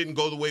drive didn't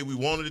go the way we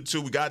wanted it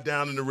to. We got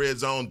down in the red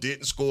zone,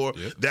 didn't score.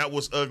 Yep. That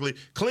was ugly.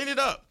 Clean it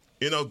up.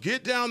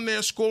 Get down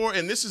there, score,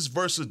 and this is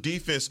versus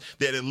defense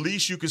that at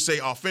least you could say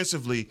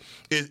offensively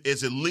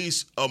is at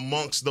least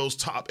amongst those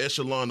top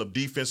echelon of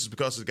defenses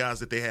because of the guys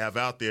that they have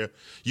out there.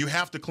 You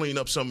have to clean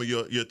up some of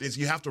your things.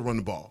 You have to run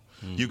the ball.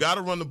 You got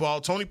to run the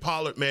ball. Tony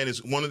Pollard, man,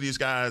 is one of these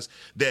guys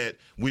that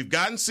we've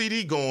gotten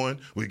CD going.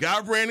 We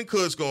got Brandon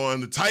Cooks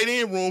going. The tight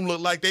end room look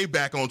like they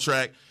back on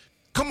track.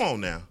 Come on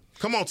now.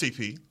 Come on,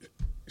 TP.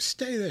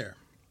 Stay there.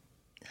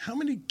 How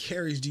many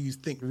carries do you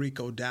think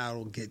Rico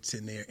Dowdle gets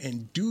in there?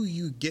 And do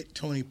you get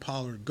Tony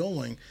Pollard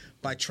going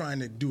by trying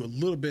to do a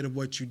little bit of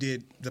what you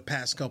did the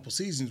past couple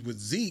seasons with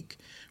Zeke,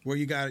 where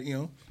you got,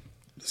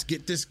 let's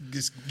get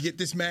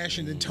this mash,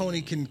 and then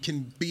Tony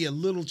can be a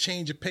little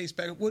change of pace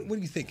back. What are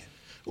you thinking?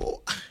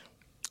 Well,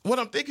 what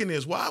I'm thinking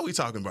is, why are we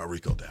talking about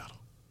Rico Dowdle?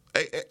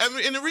 I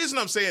mean, and the reason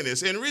I'm saying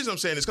this,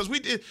 because we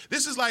did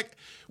this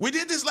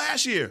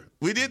last year.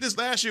 We did this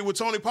last year with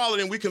Tony Pollard,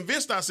 and we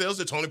convinced ourselves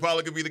that Tony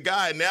Pollard could be the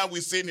guy. And now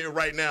we're sitting here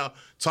right now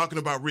talking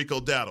about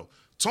Rico Dowdle.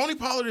 Tony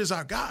Pollard is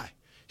our guy.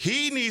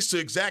 He needs to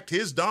exact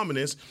his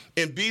dominance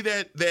and be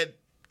that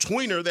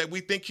tweener that we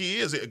think he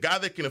is, a guy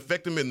that can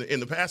affect him in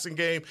the passing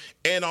game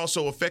and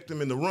also affect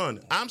him in the run.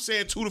 I'm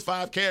saying 2 to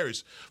 5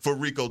 carries for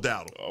Rico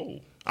Dowdle.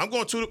 Oh. I'm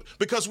going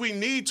because we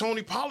need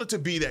Tony Pollard to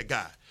be that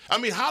guy. I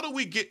mean, how do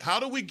we get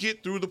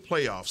through the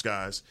playoffs,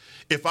 guys,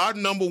 if our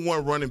number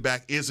one running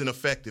back isn't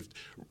effective?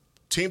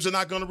 Teams are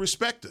not going to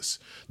respect us.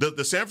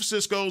 The San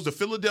Franciscos, the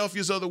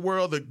Philadelphias of the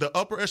world, the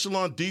upper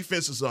echelon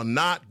defenses are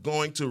not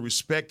going to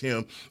respect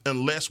him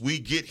unless we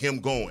get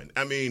him going.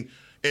 I mean,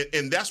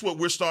 and that's what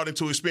we're starting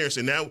to experience.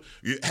 And now,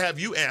 have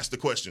you asked the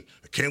question,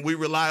 can we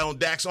rely on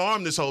Dak's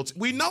arm this whole time?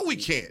 We know we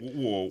can't.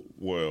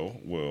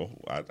 Well,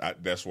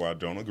 that's why I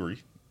don't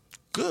agree.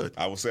 Good.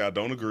 I would say I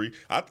don't agree.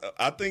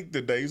 I think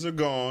the days are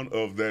gone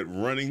of that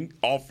running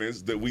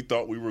offense that we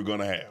thought we were going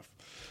to have.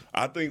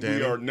 I think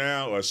we are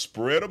now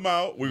spread them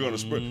out. We're going to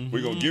spread.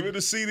 We're going to give it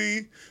to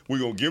CD. We're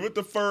going to give it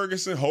to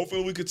Ferguson.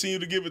 Hopefully, we continue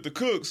to give it to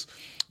Cooks.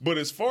 But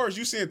as far as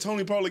you seeing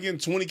Tony Pollard getting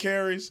 20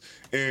 carries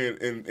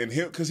and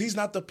him, because he's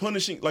not the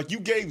punishing. Like, you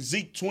gave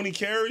Zeke 20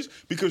 carries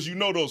because you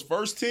know those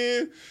first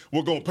 10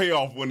 were going to pay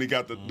off when he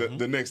got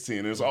the next 10.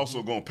 And it's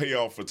also going to pay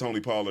off for Tony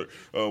Pollard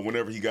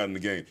whenever he got in the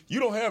game. You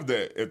don't have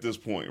that at this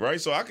point, right?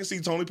 So I can see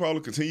Tony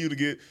Pollard continue to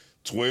get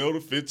 12 to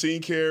 15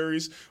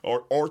 carries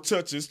or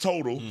touches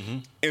total,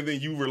 and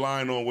then you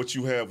relying on what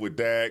you have with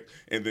Dak,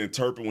 and then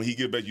Turpin, when he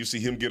get back, you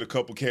see him get a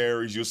couple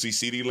carries. You'll see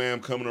CeeDee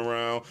Lamb coming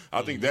around.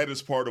 I think that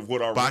is part of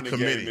what our running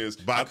game is.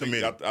 I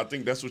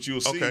think that's what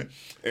you'll see.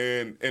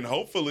 And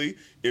hopefully,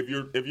 if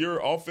your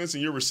offense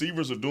and your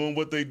receivers are doing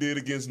what they did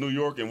against New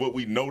York and what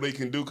we know they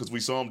can do because we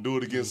saw them do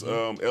it against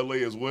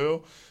LA as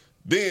well,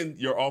 then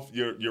your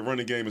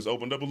running game is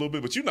opened up a little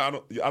bit. But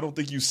I don't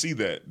think you see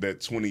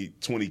that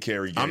 20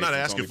 carry game. I'm not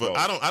asking for.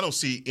 I don't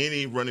see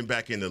any running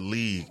back in the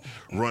league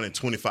running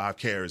 25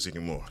 carries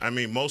anymore. I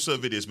mean, most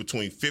of it is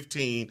between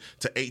 15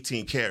 to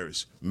 18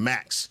 carries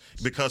max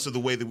because of the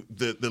way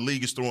the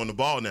league is throwing the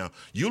ball now.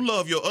 You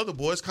love your other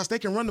boys because they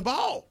can run the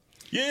ball.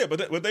 Yeah,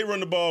 but they run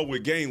the ball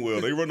with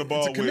Gainwell. They run the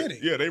ball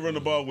they run the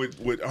ball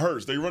with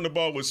Hurst. They run the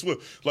ball with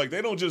Swift. Like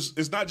they don't just.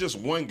 It's not just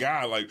one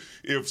guy. Like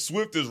if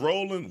Swift is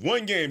rolling,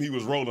 one game he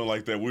was rolling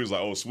like that. We was like,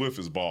 oh, Swift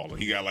is balling.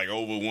 He got like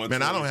over one.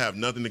 Man, I don't have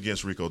nothing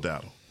against Rico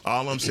Dowdle.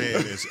 All I'm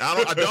saying is I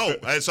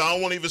don't. So I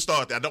don't want to even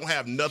start that. I don't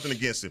have nothing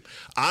against him.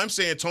 I'm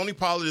saying Tony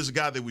Pollard is a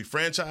guy that we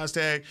franchise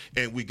tag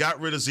and we got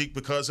rid of Zeke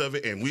because of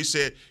it, and we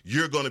said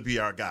you're going to be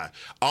our guy.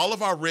 All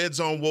of our red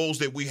zone woes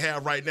that we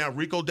have right now,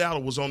 Rico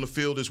Dowdle was on the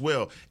field as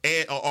well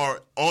and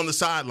are on the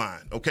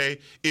sideline. Okay,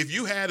 if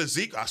you had a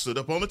Zeke, I stood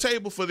up on the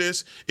table for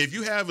this. If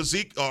you have a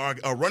Zeke or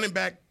a running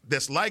back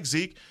that's like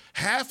Zeke,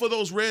 half of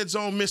those red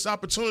zone missed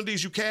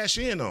opportunities you cash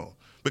in on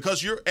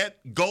because you're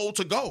at goal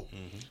to go.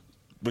 Mm-hmm.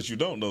 But you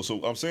don't know.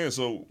 So I'm saying,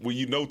 when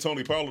you know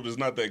Tony Pollard is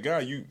not that guy,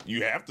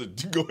 you have to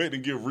go ahead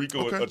and give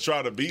Rico a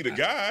try to be the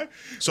guy.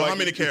 So how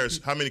many carries?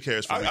 How many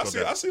carries for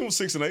Rico? I see him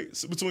 6 and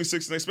 8, between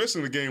 6 and 8, especially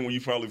in the game when you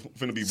probably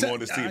finna be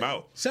blowing this team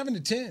out. 7 to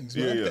 10.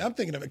 Yeah. I'm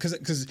thinking of it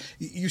because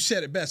you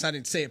said it best. I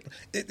didn't say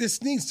it.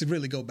 This needs to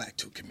really go back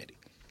to a committee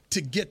to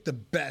get the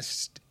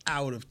best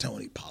out of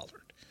Tony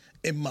Pollard,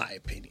 in my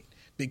opinion.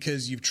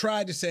 Because you've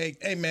tried to say,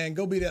 hey, man,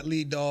 go be that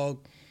lead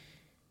dog.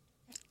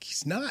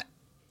 He's not.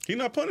 He's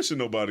not punishing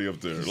nobody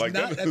up there.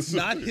 That's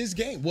not his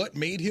game. What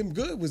made him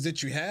good was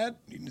that you had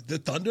the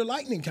thunder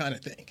lightning kind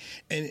of thing.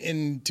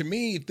 And to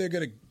me, if they're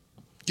going to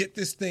get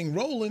this thing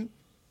rolling,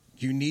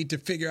 you need to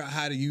figure out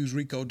how to use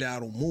Rico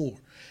Dowdle more.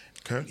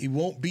 Okay. He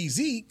won't be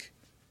Zeke,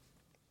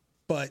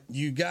 but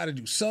you got to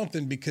do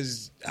something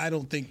because I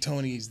don't think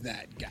Tony's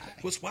that guy.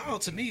 What's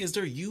wild to me is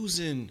they're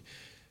using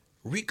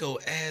Rico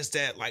as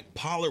that like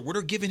Pollard, where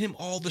they're giving him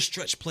all the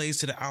stretch plays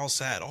to the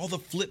outside, all the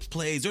flip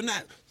plays. They're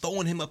not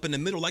throwing him up in the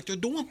middle like they're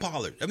doing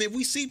Pollard. I mean, if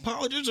we see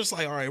Pollard, they're just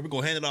like, all right, we're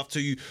going to hand it off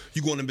to you.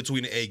 You going in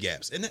between the A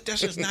gaps. And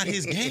that's just not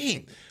his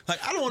game.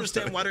 Like, I don't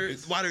understand why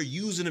they're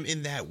using him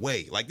in that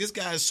way. Like, this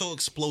guy is so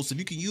explosive.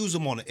 You can use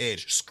him on the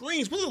edge.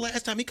 Screens. When's the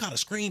last time he caught a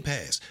screen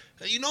pass?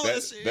 You know,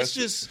 it's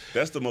just.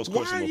 That's the most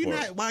questionable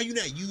part. Why are you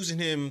not using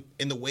him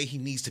in the way he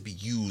needs to be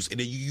used? And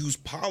then you use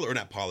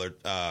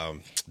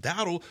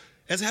Dowdle,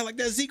 as had like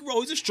that Zeke role.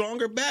 He's a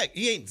stronger back.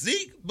 He ain't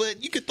Zeke,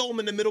 but you could throw him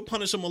in the middle,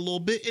 punish him a little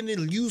bit, and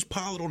then use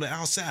Pollard on the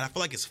outside. I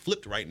feel like it's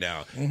flipped right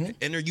now. Mm-hmm.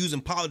 And they're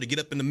using Pollard to get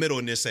up in the middle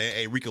and they're saying,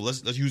 hey, Rico,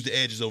 let's use the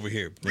edges over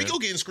here. Rico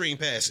getting screen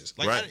passes.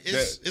 Like, right.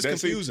 It's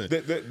confusing.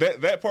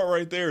 That part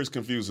right there is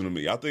confusing to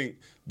me. I think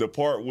the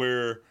part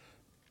where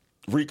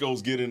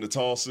Rico's getting the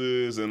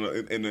tosses and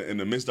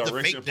the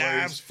misdirection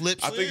dives,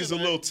 flips. I think it's a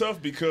little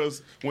tough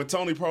because when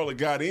Tony Pollard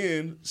got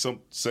in, some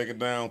second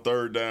down,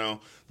 third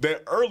down,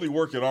 that early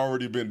work had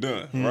already been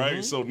done,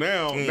 right? So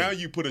now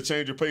you put a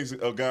change of pace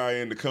a guy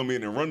in to come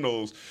in and run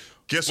those.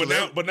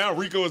 But now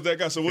Rico is that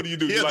guy. So what do you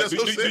do? Yeah,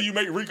 do you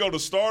make Rico the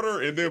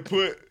starter and then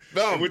put?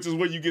 No, which is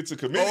where you get to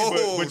committee.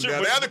 But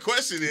the other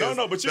question is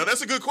but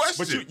that's a good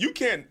question. But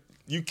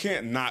you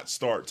can't not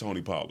start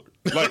Tony Pollard.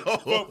 Like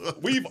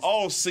we've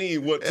all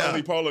seen what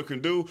Tony Pollard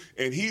can do,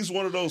 and he's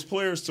one of those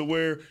players to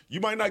where you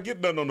might not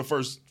get done on the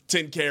first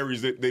 10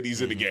 carries that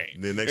he's in the game.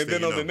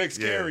 The next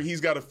carry,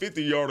 he's got a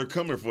 50-yarder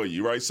coming for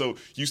you, right? So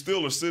you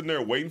still are sitting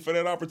there waiting for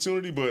that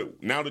opportunity,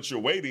 but now that you're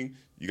waiting,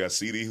 you got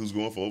CD who's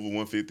going for over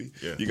 150.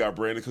 Yeah. You got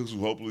Brandon Cooks who's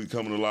hopefully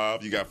coming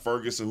alive. You got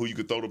Ferguson who you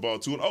could throw the ball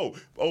to. And oh,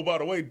 by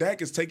the way,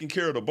 Dak is taking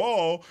care of the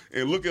ball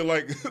and looking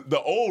like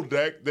the old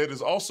Dak that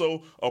is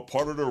also a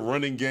part of the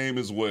running game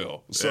as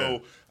well.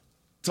 So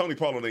Tony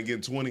Pollard ain't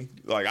getting 20.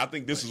 Like, I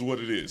think this is what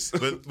it is.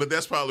 But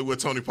that's probably what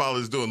Tony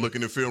Pollard is doing,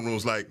 looking in film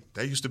rooms like,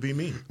 that used to be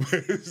me.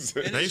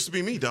 That used to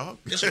be me, dog.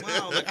 It's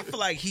wild. Like, I feel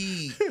like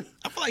he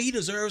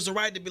deserves the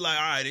right to be like,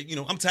 all right,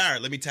 I'm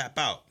tired. Let me tap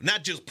out.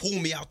 Not just pull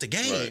me out the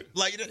game. Right.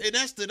 Like, and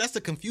that's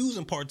the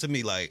confusing part to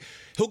me. Like,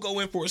 he'll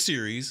go in for a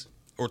series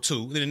or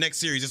two, then the next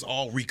series is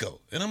all Rico.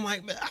 And I'm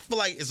like, man, I feel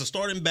like as a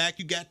starting back,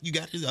 you got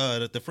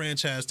the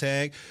franchise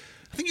tag.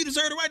 I think you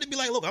deserve the right to be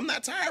like, look, I'm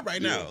not tired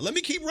right now. Let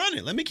me keep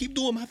running. Let me keep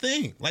doing my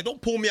thing. Like,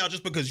 don't pull me out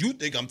just because you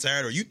think I'm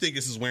tired or you think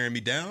this is wearing me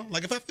down.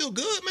 Like, if I feel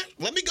good, man,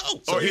 let me go.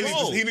 So he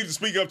needs to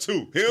speak up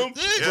too. Him,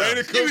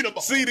 Brandon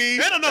Cooks, CD,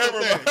 and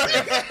another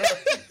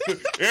thing.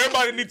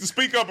 Everybody needs to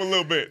speak up a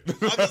little bit.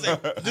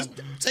 Just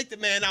take the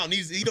man out. And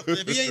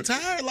if he ain't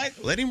tired, like,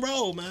 let him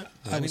roll, man.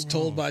 I was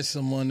told by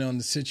someone on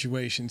the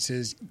situation,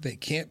 says they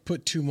can't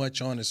put too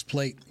much on his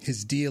plate.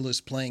 His deal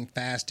is playing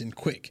fast and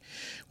quick.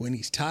 When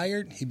he's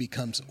tired, he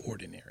becomes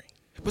ordinary.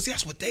 But see,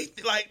 that's what they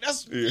like.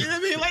 That's you know what I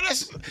mean. Like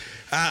that's.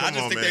 I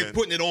just think they're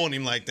putting it on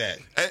him like that.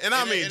 And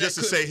I mean, just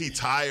to say he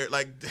tired,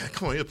 like,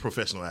 come on, he's a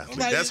professional athlete.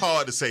 Like, that's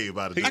hard to say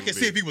about it. I can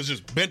see if he was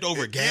just bent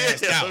over,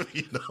 gassed out.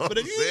 You know but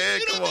if you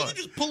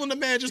just pulling the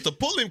man just to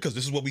pull him because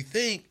this is what we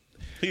think.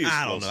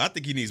 I don't know. I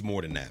think he needs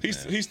more than that.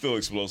 He's still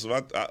explosive.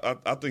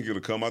 I think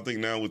it'll come. I think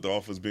now with the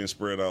offense being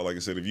spread out, like I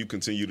said, if you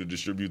continue to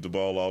distribute the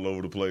ball all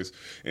over the place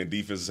and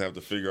defenses have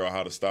to figure out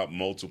how to stop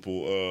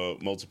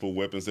multiple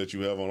weapons that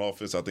you have on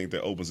offense, I think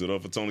that opens it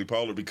up for Tony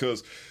Pollard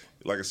because,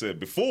 like I said,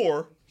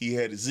 before he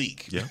had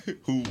Zeke,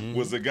 who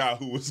was the guy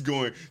who was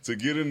going to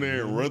get in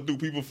there and run through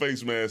people's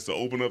face masks to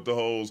open up the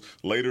holes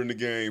later in the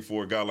game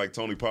for a guy like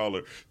Tony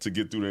Pollard to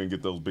get through there and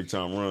get those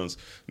big-time runs.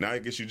 Now I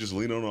guess you just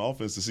lean on the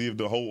offense to see if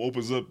the hole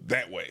opens up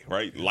that way,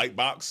 right? Light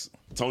box,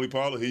 Tony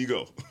Pollard, here you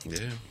go.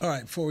 Yeah. All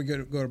right, before we go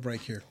to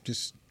break here,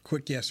 just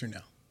quick yes or no.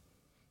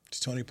 Does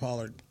Tony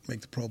Pollard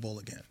make the Pro Bowl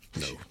again?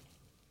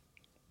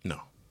 No.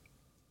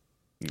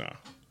 Nah.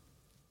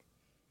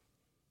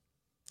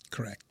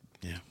 Correct.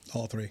 Yeah.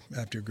 All three. I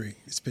have to agree.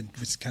 It's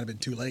kind of been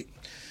too late.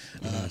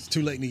 It's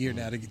too late in the year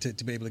now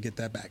to be able to get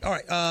that back. All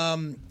right.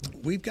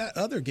 We've got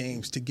other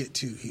games to get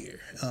to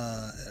here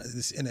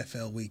this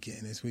NFL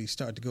weekend as we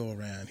start to go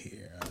around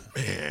here.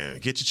 Man,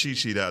 get your cheat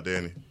sheet out,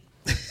 Danny.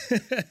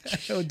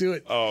 He'll do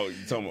it. Oh, you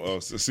talking about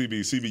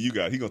CB, you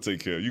got it. He going to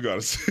take care of it. You got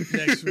it.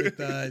 Next with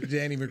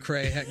Danny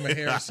McCray, Heckma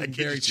Harrison, Get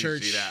your Barry cheat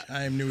Church. sheet out.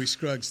 I am Newey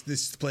Scruggs.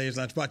 This is the Players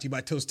Lounge brought to you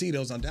by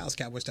Tostitos on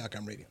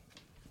DallasCowboys.com radio.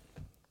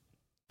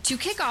 To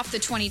kick off the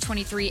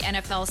 2023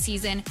 NFL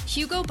season,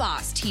 Hugo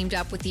Boss teamed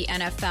up with the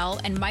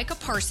NFL and Micah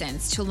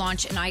Parsons to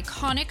launch an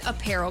iconic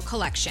apparel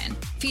collection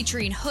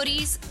featuring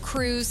hoodies,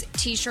 crews,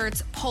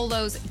 t-shirts,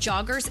 polos,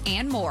 joggers,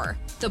 and more.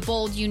 The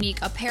bold, unique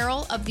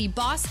apparel of the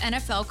Boss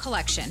NFL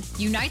collection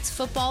unites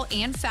football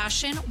and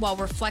fashion while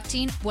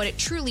reflecting what it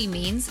truly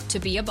means to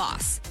be a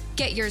boss.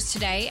 Get yours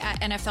today at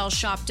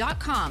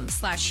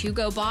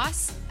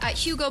nflshop.com/HugoBoss, at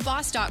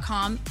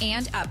HugoBoss.com,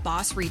 and at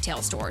Boss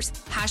retail stores.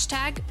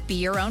 #Be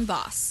your own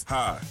boss.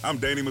 Hi, I'm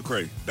Danny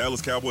McCray,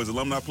 Dallas Cowboys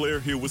alumni player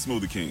here with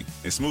Smoothie King.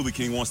 And Smoothie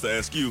King wants to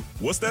ask you,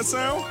 what's that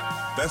sound?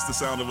 That's the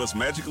sound of us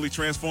magically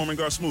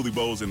transforming our smoothie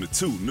bowls into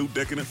 2 new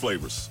decadent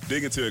flavors.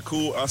 Dig into a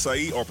cool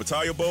acai or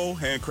pitaya bowl,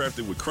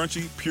 handcrafted with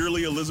crunchy,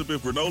 purely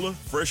Elizabeth granola,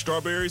 fresh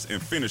strawberries,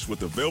 and finished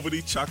with a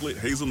velvety chocolate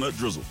hazelnut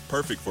drizzle.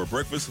 Perfect for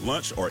breakfast,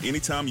 lunch, or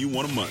anytime you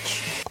want to munch.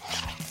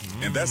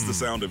 And that's the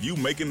sound of you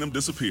making them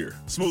disappear.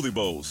 Smoothie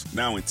bowls,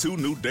 now in 2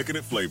 new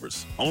decadent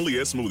flavors. Only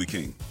at Smoothie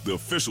King, the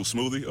official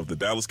smoothie of the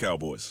Dallas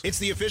Cowboys. It's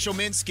the official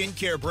men's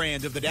skincare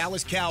brand of the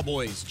Dallas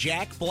Cowboys,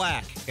 Jack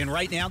Black. And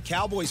right now,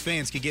 Cowboys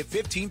fans can get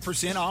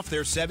 15% off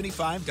their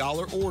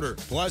 $75 order.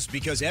 Plus,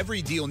 because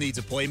every deal needs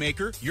a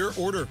playmaker, your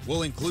order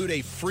will include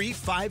a free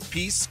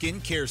 5-piece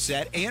skincare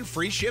set and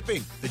free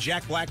shipping. The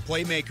Jack Black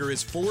Playmaker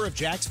is 4 of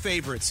Jack's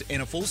favorites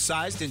and a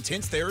full-sized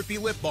intense therapy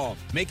lip balm.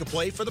 Make a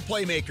play for the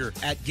Playmaker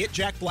at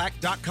getjackblack.com/Cowboys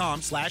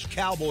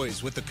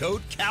with the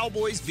code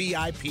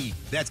CowboysVIP.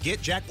 That's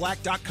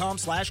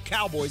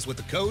getjackblack.com/Cowboys with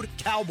the code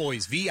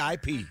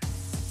CowboysVIP.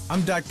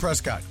 I'm Dak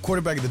Prescott,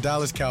 quarterback of the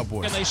Dallas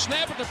Cowboys. And they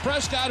snap it to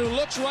Prescott, who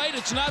looks right.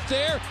 It's not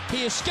there.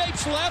 He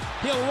escapes left.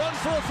 He'll run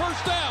for a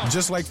first down.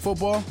 Just like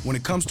football, when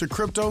it comes to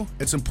crypto,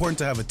 it's important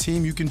to have a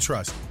team you can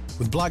trust.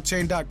 With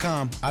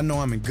blockchain.com, I know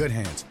I'm in good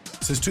hands.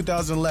 Since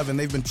 2011,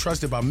 they've been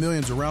trusted by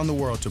millions around the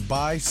world to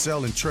buy,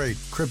 sell, and trade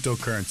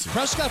cryptocurrency.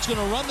 Prescott's going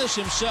to run this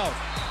himself.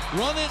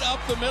 Run it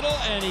up the middle,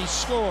 and he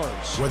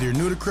scores. Whether you're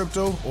new to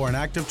crypto or an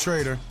active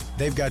trader,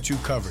 they've got you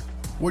covered.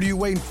 What are you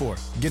waiting for?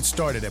 Get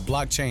started at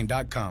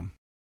blockchain.com.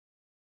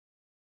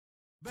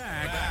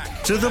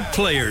 Back to the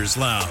Players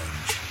Lounge.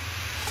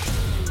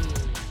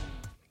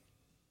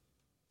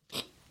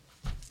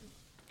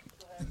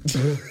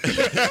 'Tis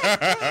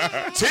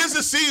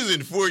the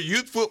season for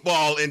youth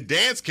football and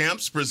dance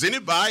camps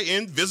presented by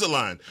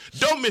Invisalign.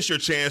 Don't miss your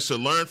chance to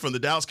learn from the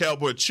Dallas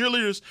Cowboys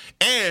cheerleaders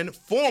and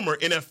former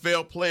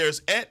NFL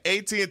players at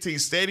AT&T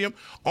Stadium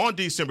on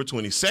December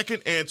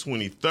 22nd and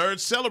 23rd.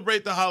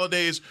 Celebrate the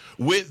holidays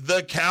with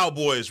the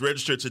Cowboys.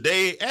 Register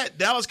today at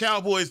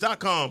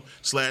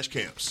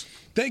dallascowboys.com/camps.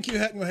 Thank you,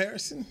 Heckma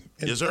Harrison.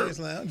 Yes, sir. Players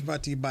Lounge,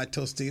 brought to you by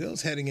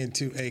Tostitos, heading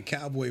into a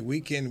Cowboy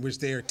weekend in which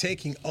they are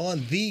taking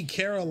on the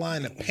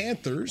Carolina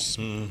Panthers.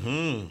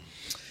 In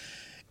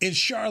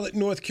Charlotte,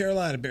 North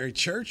Carolina. Barry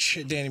Church,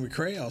 Danny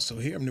McCray, also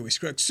here. I'm Newey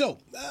Scruggs. So,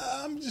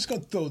 I'm just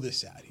going to throw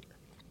this out here.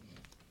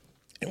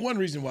 And one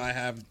reason why I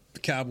have the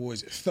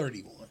Cowboys at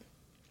 31.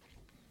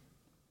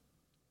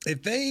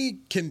 If they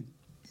can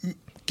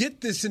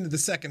get this into the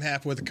second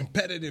half where the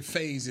competitive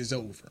phase is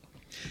over,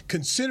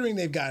 considering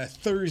they've got a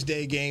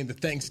Thursday game, the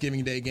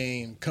Thanksgiving Day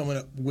game coming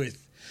up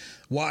with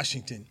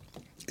Washington,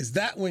 is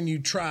that when you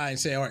try and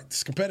say, all right,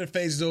 this competitive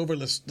phase is over,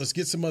 let's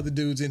get some other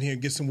dudes in here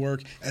and get some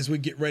work as we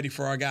get ready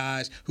for our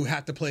guys who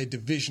have to play a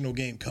divisional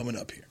game coming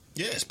up here?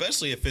 Yeah,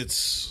 especially if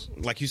it's,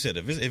 like you said,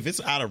 if it's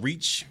out of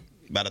reach,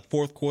 By the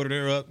fourth quarter,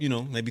 they're up,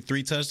 maybe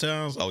 3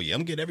 touchdowns. Oh, yeah,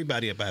 I'm getting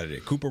everybody up out of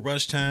there. Cooper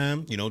Rush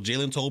time,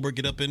 Jalen Tolbert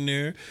get up in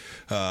there.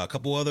 A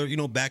couple other,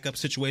 backup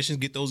situations,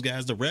 get those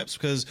guys the reps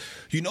because,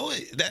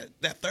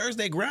 that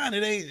Thursday grind,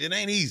 it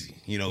ain't easy,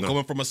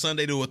 going from a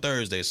Sunday to a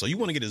Thursday. So you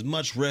want to get as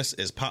much rest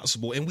as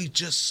possible. And we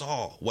just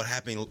saw what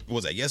happened, what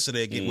was that,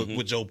 yesterday again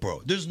with Joe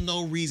Pro. There's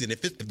no reason.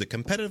 If the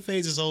competitive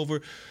phase is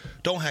over,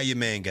 don't have your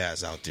main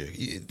guys out there.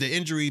 The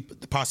injury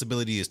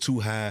possibility is too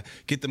high.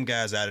 Get them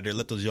guys out of there.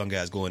 Let those young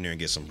guys go in there and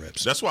get some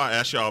reps. That's why I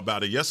asked y'all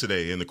about it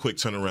yesterday in the quick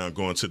turnaround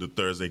going to the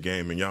Thursday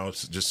game, and y'all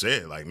just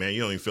said, man,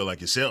 you don't even feel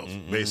like yourself,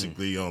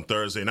 basically, on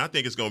Thursday. And I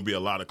think it's going to be a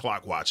lot of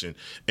clock watching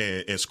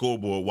and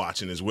scoreboard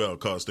watching as well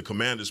because the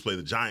Commanders play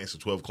the Giants at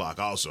 12 o'clock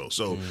also.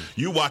 So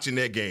you watching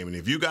that game, and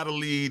if you got a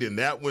lead in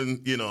that one,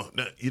 you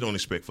don't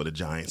expect for the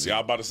Giants. Y'all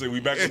about to say we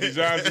back to the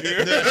Giants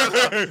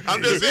again?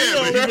 I'm just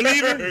saying. You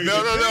believe it?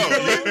 No.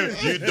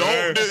 You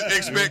don't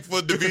expect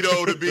for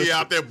DeVito to be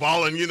out there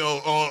balling,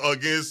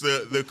 against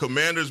the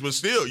Commanders, but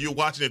still, you're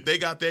watching. If they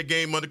got that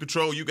game under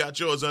control, you got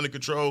yours under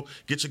control.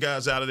 Get your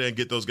guys out of there and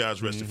get those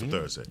guys rested for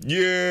Thursday.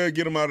 Yeah,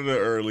 get them out of there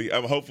early.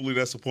 Hopefully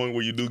that's the point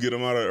where you do get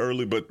them out of there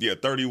early. But,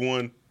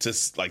 31 to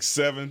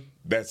 7,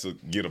 that's a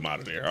get them out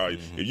of there. All right.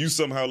 If you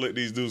somehow let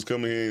these dudes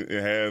come in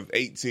and have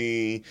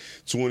 18,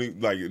 20,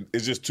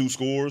 it's just 2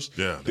 scores,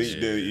 then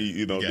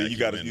you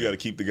got to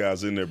keep the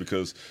guys in there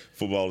because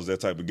football is that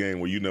type of game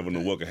where you never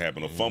know what can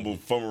happen. A fumble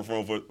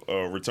for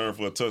return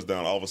for a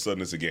touchdown, all of a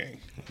sudden it's a game.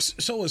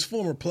 So as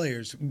former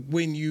players,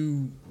 when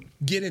you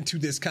get into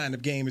this kind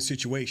of game and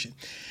situation,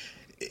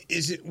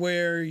 is it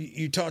where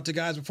you talk to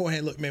guys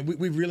beforehand, look, man,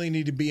 we really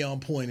need to be on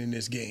point in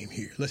this game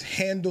here. Let's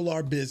handle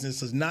our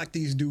business. Let's knock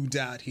these dudes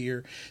out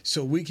here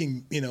so we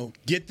can,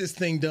 get this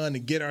thing done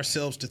and get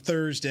ourselves to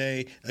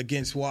Thursday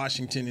against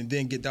Washington and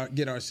then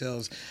get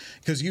ourselves –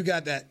 because you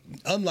got that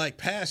 – unlike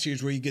past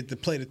years where you get to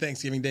play the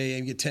Thanksgiving Day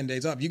and you get 10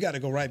 days off, you got to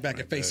go right back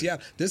and face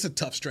Seattle. This is a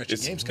tough stretch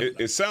of games coming up.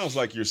 It sounds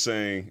like you're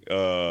saying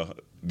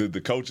did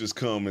the coaches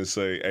come and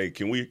say, hey,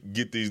 can we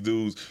get these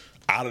dudes –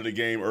 out of the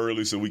game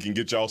early so we can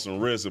get y'all some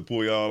rest and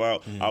pull y'all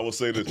out? I would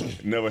say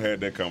that never had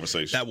that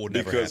conversation. That will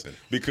never happen.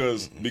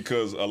 Because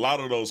a lot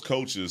of those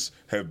coaches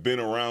have been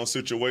around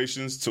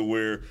situations to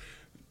where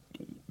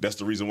that's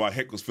the reason why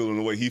Heck was feeling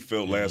the way he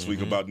felt last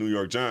week about New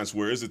York Giants,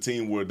 where it's a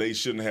team where they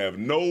shouldn't have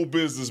no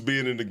business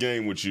being in the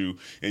game with you,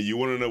 and you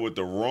want to know with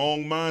the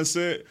wrong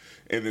mindset,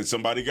 and then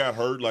somebody got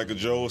hurt like a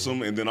Joe or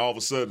something, and then all of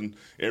a sudden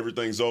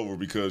everything's over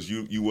because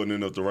you wasn't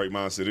in the right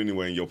mindset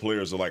anyway, and your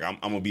players are like, I'm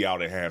going to be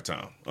out at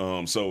halftime.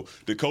 So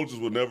the coaches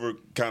would never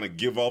kind of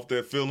give off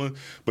that feeling,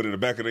 but in the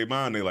back of their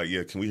mind, they're like,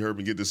 yeah, can we hurry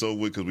and get this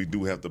over with because we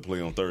do have to play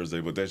on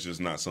Thursday, but that's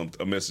just not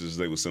a message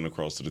they would send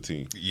across to the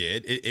team. Yeah,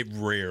 it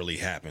rarely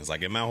happens.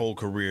 Like in my whole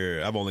career,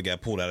 I've only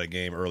got pulled out of a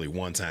game early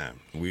one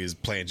time. We was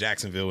playing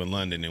Jacksonville in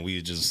London, and we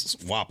was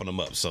just whopping them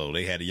up. So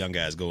they had the young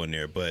guys go in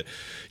there, but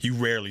you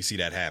rarely see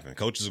that happen.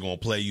 Coaches are going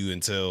to play you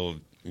until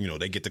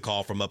they get the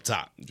call from up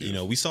top.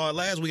 Yeah. We saw it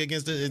last week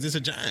against the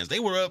Giants. They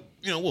were up,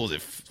 what was it,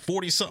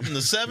 40-something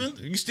to 7?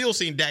 You still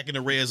seen Dak in the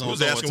red zone. I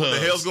was asking what the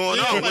hell's going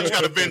on. Like, you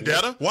got a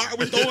vendetta? Why are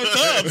we throwing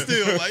tubs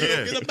still? Like,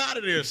 get up out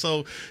of there.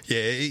 So,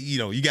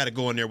 you got to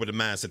go in there with the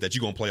mindset that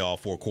you're going to play all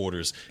 4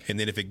 quarters. And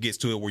then if it gets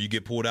to it where you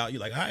get pulled out,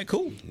 you're like, all right,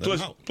 cool.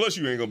 Plus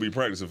you ain't going to be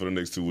practicing for the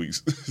next 2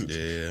 weeks.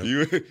 Yeah.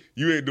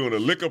 You ain't doing a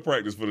lick of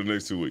practice for the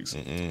next 2 weeks.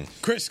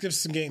 Chris, give us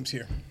some games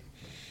here.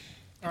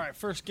 All right,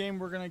 first game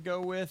we're going to go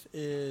with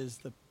is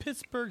the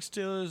Pittsburgh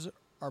Steelers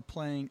are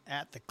playing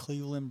at the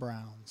Cleveland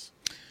Browns.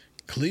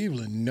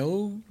 Cleveland,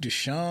 no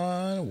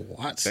Deshaun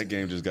Watson. That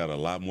game just got a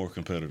lot more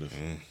competitive.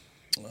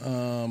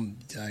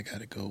 I got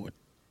to go with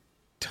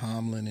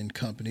Tomlin and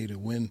company to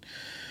win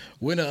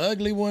an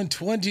ugly one,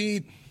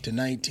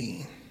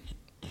 20-19.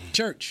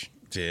 Church.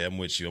 Yeah, I'm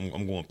with you.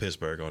 I'm going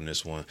Pittsburgh on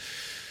this one,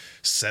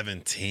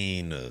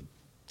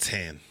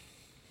 17-10.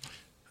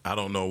 I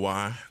don't know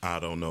why. I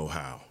don't know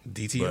how.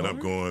 DTR? But I'm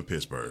going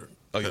Pittsburgh.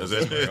 Because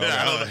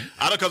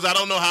I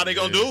don't know how they're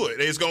gonna do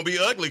it. It's gonna be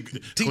ugly.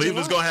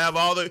 Cleveland's gonna have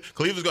all the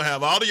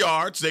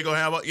yards. They're gonna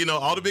have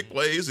all the big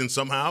plays, and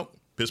somehow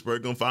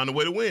Pittsburgh gonna find a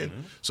way to win.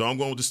 So I'm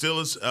going with the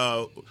Steelers.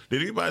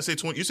 Did anybody say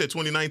 20? You said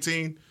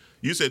 2019.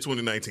 You said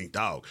 2019,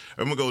 dog.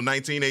 I'm going to go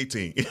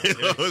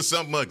 1918.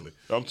 Something ugly.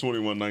 I'm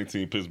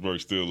 21-19 Pittsburgh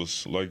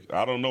Steelers. Like,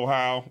 I don't know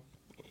how.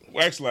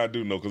 Well, actually, I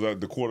do know because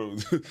the quarter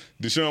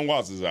Deshaun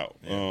Watson's out.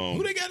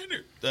 Who they got in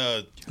there?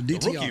 The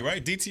rookie,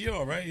 right?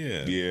 DTR, right?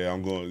 Yeah. Yeah,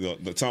 I'm going.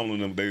 The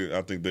Tomlin,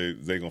 I think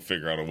they gonna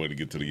figure out a way to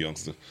get to the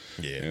youngster.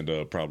 Yeah,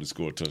 and probably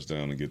score a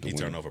touchdown and get the win.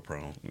 Turnover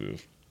prone. Yeah.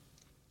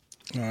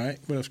 All right.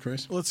 What else,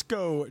 Chris? Let's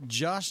go.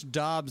 Josh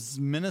Dobbs,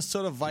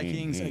 Minnesota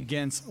Vikings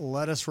against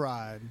Let Us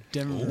Ride,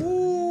 Denver.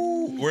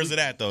 Ooh. Where's it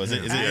at, though? Is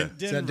it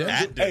Denver?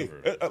 At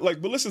Denver. Hey,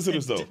 but listen to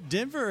this, though.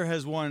 Denver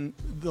has won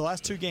the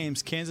last 2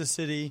 games. Kansas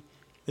City.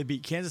 They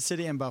beat Kansas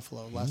City and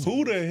Buffalo last week.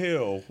 Who the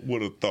hell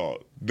would have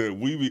thought that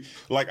we be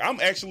like? I'm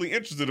actually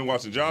interested in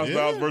watching Josh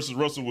Dobbs versus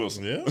Russell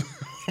Wilson. Yeah,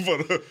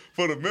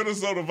 for the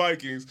Minnesota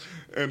Vikings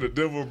and the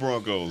Denver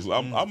Broncos.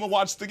 I'm gonna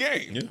watch the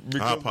game. Yeah.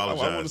 I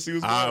apologize. I want to see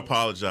what's going on. I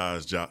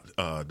apologize,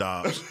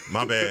 Dobbs.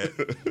 My bad.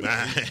 I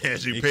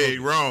had you paid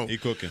wrong. He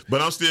cooking.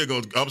 But I'm still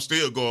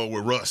going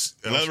with Russ.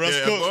 Let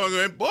Russ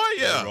cook. Boy,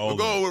 yeah. We're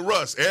going with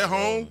Russ. At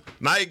home,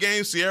 night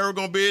game, Sierra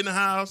gonna be in the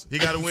house. He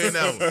gotta win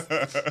that one.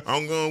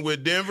 I'm going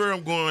with Denver.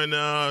 I'm going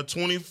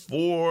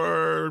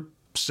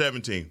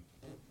 24-17.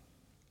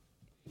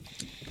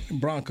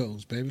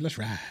 Broncos, baby. Let's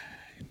ride.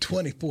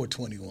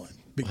 24-21.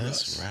 Big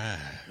Let's Russ. ride.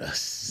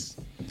 Russ.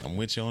 I'm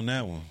with you on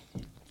that one.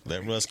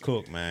 Let Russ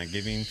cook, man.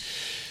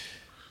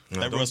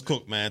 Let Russ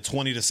cook, man.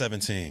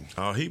 20-17.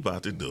 Oh, he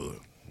about to do it.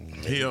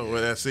 He on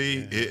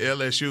see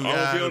LSU guy.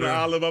 I'll be on the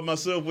island by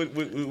myself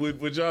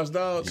with Josh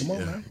Dobbs. Come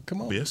on, man.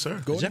 Come on. Yes, sir.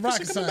 Go with the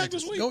Rocket coming back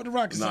this Scientists. week? Go with the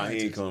Rocket Nah, Scientists.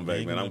 he ain't coming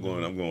back, man. I'm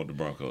going with the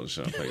Broncos.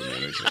 Sean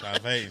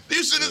Payton, man.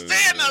 You should have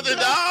said nothing,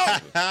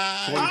 dog.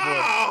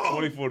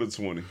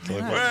 24-20.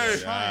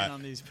 Trying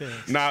on these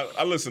picks. Now,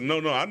 listen.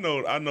 No. I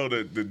know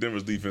that the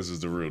Denver's defense is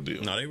the real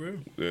deal. No, they real.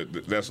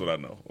 That's what I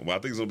know. Well, I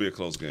think it's gonna be a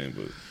close game,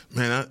 but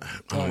Man, I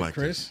don't like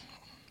Chris.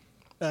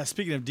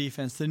 Speaking of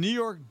defense, the New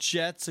York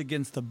Jets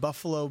against the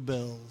Buffalo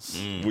Bills.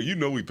 well, you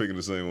know we picking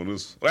the same on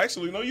this. Well,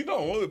 actually, no, you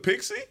don't. Was it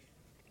Pixie?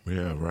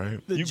 Yeah, right.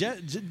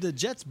 The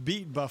Jets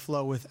beat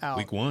Buffalo without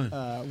Week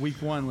 1. Week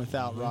 1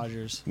 without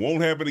Rodgers.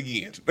 Won't happen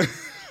again.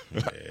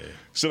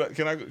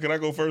 Can I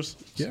go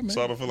first? Yeah, man.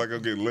 So I don't feel like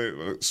I'm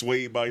getting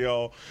swayed by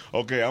y'all.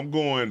 Okay, I'm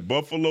going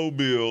Buffalo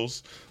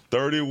Bills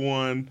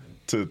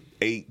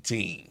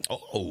 31-18.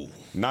 Oh.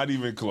 Not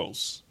even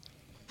close.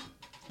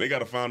 They got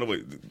to find a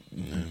way.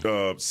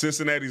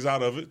 Cincinnati's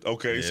out of it.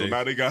 Okay, Yeah, so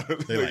now they got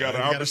an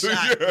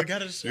opportunity. They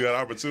got a shot. You got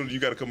an opportunity.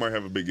 You got to come out and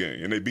have a big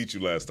game, and they beat you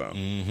last time.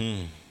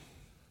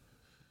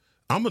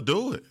 I'm gonna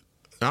do it.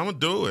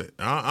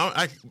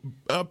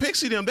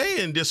 Pixie them,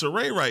 they in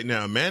disarray right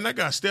now, man. I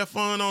got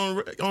Stefan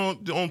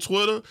on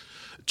Twitter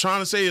trying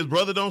to say his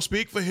brother don't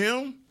speak for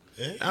him.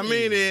 Hey. I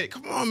mean,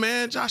 come on,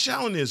 man. Josh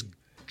Allen is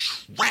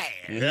trash.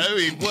 I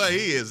mean, boy,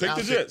 he is. Pick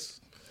the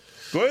Jets.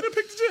 Go ahead and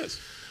pick the Jets.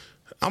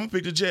 I'm gonna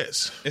pick the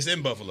Jets. It's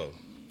in Buffalo.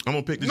 I'm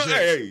gonna pick the Jets.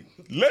 Hey,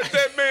 let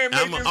that man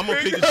make I'm gonna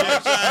pick the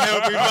Jets.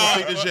 I'm gonna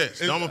pick the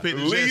Jets. I'm gonna pick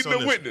the Jets on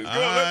this. Witness. Go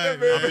let that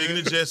man. I'm picking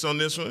the Jets on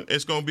this one.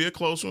 It's gonna be a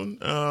close one.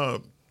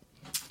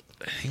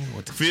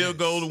 Field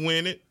goal to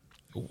win it.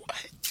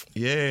 What?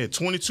 Yeah,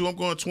 22. I'm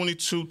going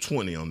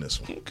 22-20 on this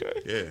one. Okay.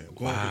 Yeah, I'm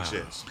going with the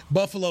Jets.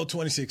 Buffalo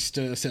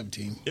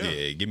 26-17.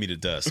 Yeah, give me the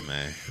dust,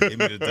 man. Give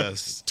me the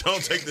dust.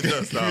 Don't take the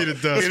dust, dog. Give me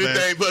the dust, Anything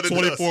man. but the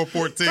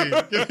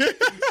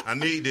 24-14. I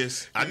need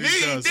this.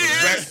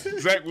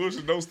 Zach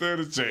Wilson don't stand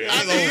a chance.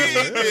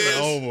 It's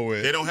over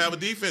with. They don't have a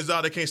defense,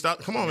 dog. They can't stop.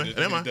 Come on, man.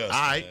 Never mind. All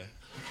right.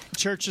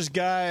 Church's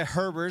guy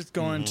Herbert's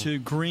going to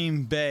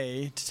Green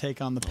Bay to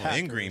take on the Packers.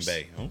 In Green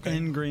Bay. Okay.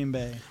 In Green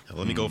Bay.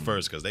 Let me go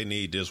first because they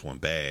need this one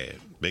bad,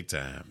 big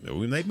time.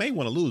 They may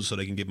want to lose so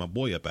they can get my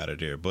boy up out of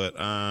there. But,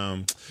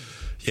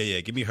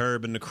 yeah, give me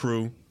Herb and the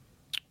crew.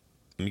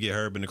 Let me get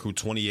Herb and the crew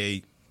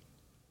 28-17.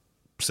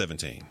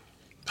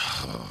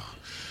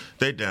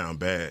 They down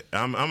bad.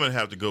 I'm going to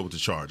have to go with the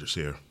Chargers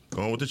here.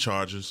 Going with the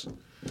Chargers.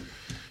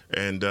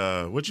 And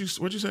what'd you say?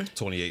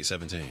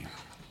 28-17.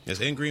 It's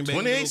in Green Bay.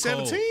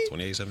 28-17?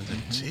 28-17.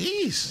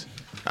 Jeez.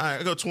 All right,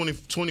 I go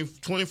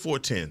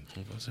 24-10.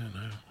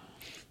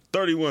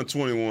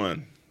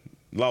 31-21.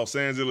 Los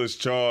Angeles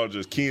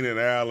Chargers, Keenan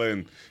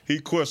Allen. He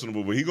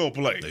questionable, but he going to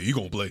play. He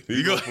going to play.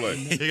 He going to play.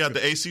 He got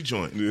the AC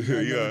joint.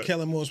 Yeah.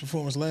 Kellen Moore's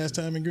performance last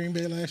time in Green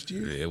Bay last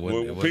year.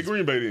 Yeah, Pick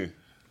Green Bay then.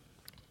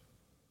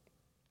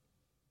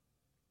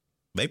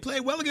 They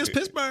played well against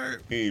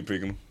Pittsburgh. He ain't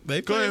picking them.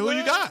 They Go played ahead, well. who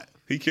you got?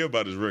 He care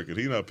about his record.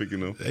 He not picking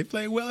them. They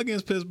played well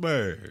against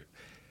Pittsburgh.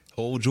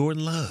 Old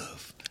Jordan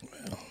Love.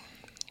 Well,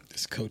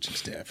 this coaching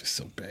staff is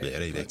so bad. Yeah,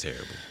 they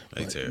terrible.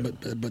 They terrible.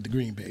 But the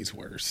Green Bay's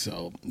worse.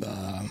 So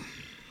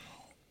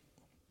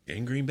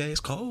in Green Bay, it's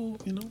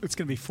cold, you know. It's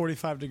going to be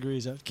 45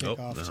 degrees at kickoff.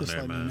 No, just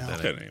never letting you mind. know.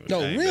 That ain't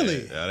No, that ain't really?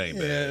 Bad. That ain't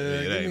bad. Yeah,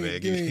 It ain't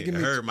bad. give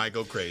me- Herb might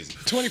go crazy.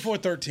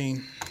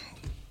 24-13.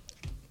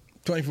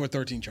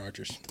 24-13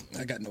 Chargers.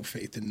 I got no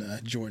faith in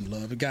Jordan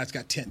Love. The guy's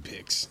got 10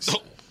 picks. So,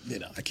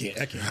 I can't.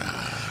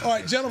 All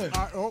right, gentlemen.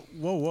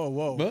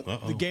 Whoa. What?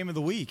 The game of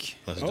the week.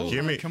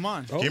 Give me, Come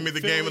on. Give me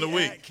the game of the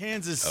Philly week. at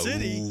Kansas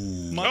City.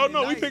 Oh,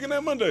 no, we picking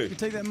that Monday. You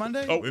take that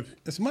Monday? Oh,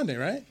 It's Monday,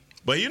 right?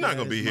 But you're not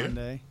going to be here.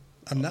 Monday.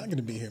 I'm not going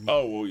to be here.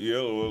 oh well, yeah.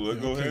 Well,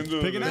 let's go ahead and do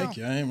it. Pick it then. out. Thank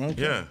you. I am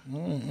okay. Yeah.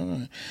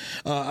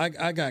 All right.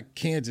 I got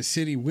Kansas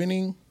City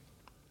winning.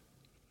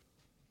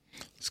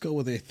 Let's go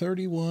with a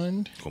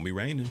 31. It's going to be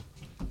raining.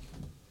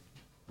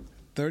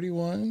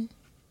 31-21.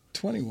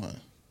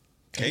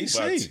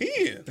 KC.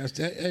 10. That's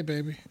that. Hey,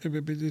 baby.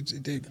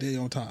 They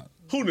on top.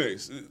 Who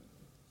next?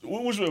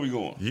 Which way we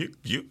going?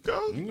 You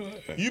go.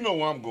 You know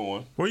where I'm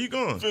going. Where you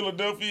going?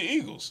 Philadelphia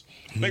Eagles.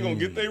 They're going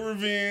to get their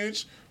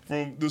revenge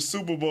from the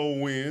Super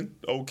Bowl win,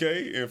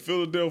 okay? And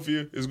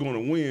Philadelphia is going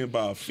to win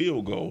by a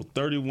field goal,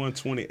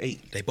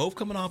 31-28. They both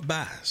coming off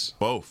buys.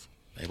 Both.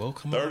 They both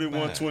coming off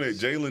buys. 31-28.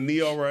 Jalen Nee,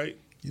 all right.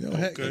 You know,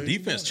 heck,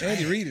 defense.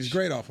 Andy Reid is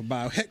great off of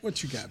bye. Heck,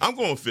 what you got? I'm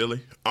going Philly.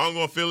 I'm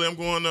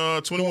going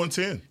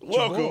 21-10.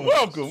 Welcome. No.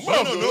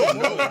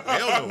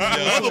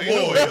 Other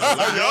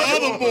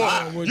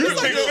boys. You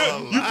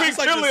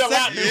picked Philly a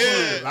lot this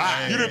year.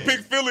 You didn't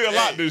pick Philly a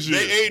lot this year.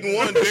 They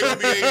 8-1. They're gonna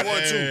be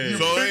 8-1 too. You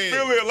picked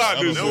Philly a lot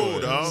this year.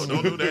 No, dog.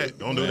 Don't do that.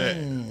 Don't do that.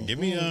 Give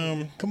me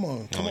Come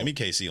on. Give me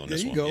KC on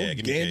this There one. you go. Yeah,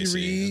 give me Andy KC.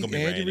 Reid. It's gonna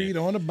be Andy raining. Reid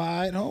on the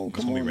bye at home.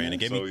 Come on. Raining.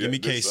 Give me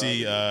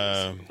KC.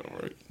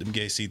 Give me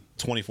KC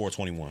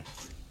 24-21.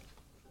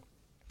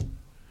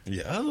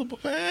 Yeah,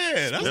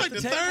 man, that's like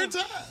the third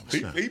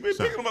time. He been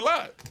picking them a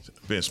lot.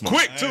 Been smart.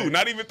 Quick too,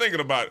 not even thinking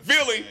about it.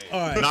 Philly.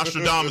 All right.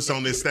 Nostradamus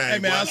on this thing. Hey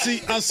man, boy.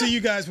 I'll see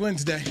you guys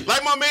Wednesday.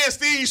 Like my man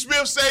Steve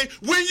Smith say,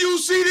 when you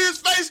see this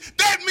face,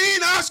 that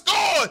mean I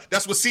scored.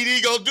 That's what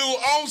CD gonna do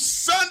on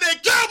Sunday.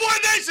 Cowboy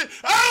Nation,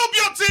 I hope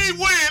your team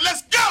win.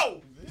 Let's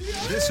go.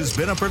 This has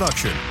been a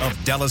production of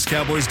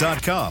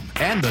DallasCowboys.com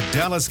and the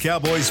Dallas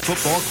Cowboys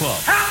Football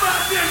Club. How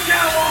about this,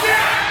 Cowboys?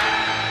 Yeah!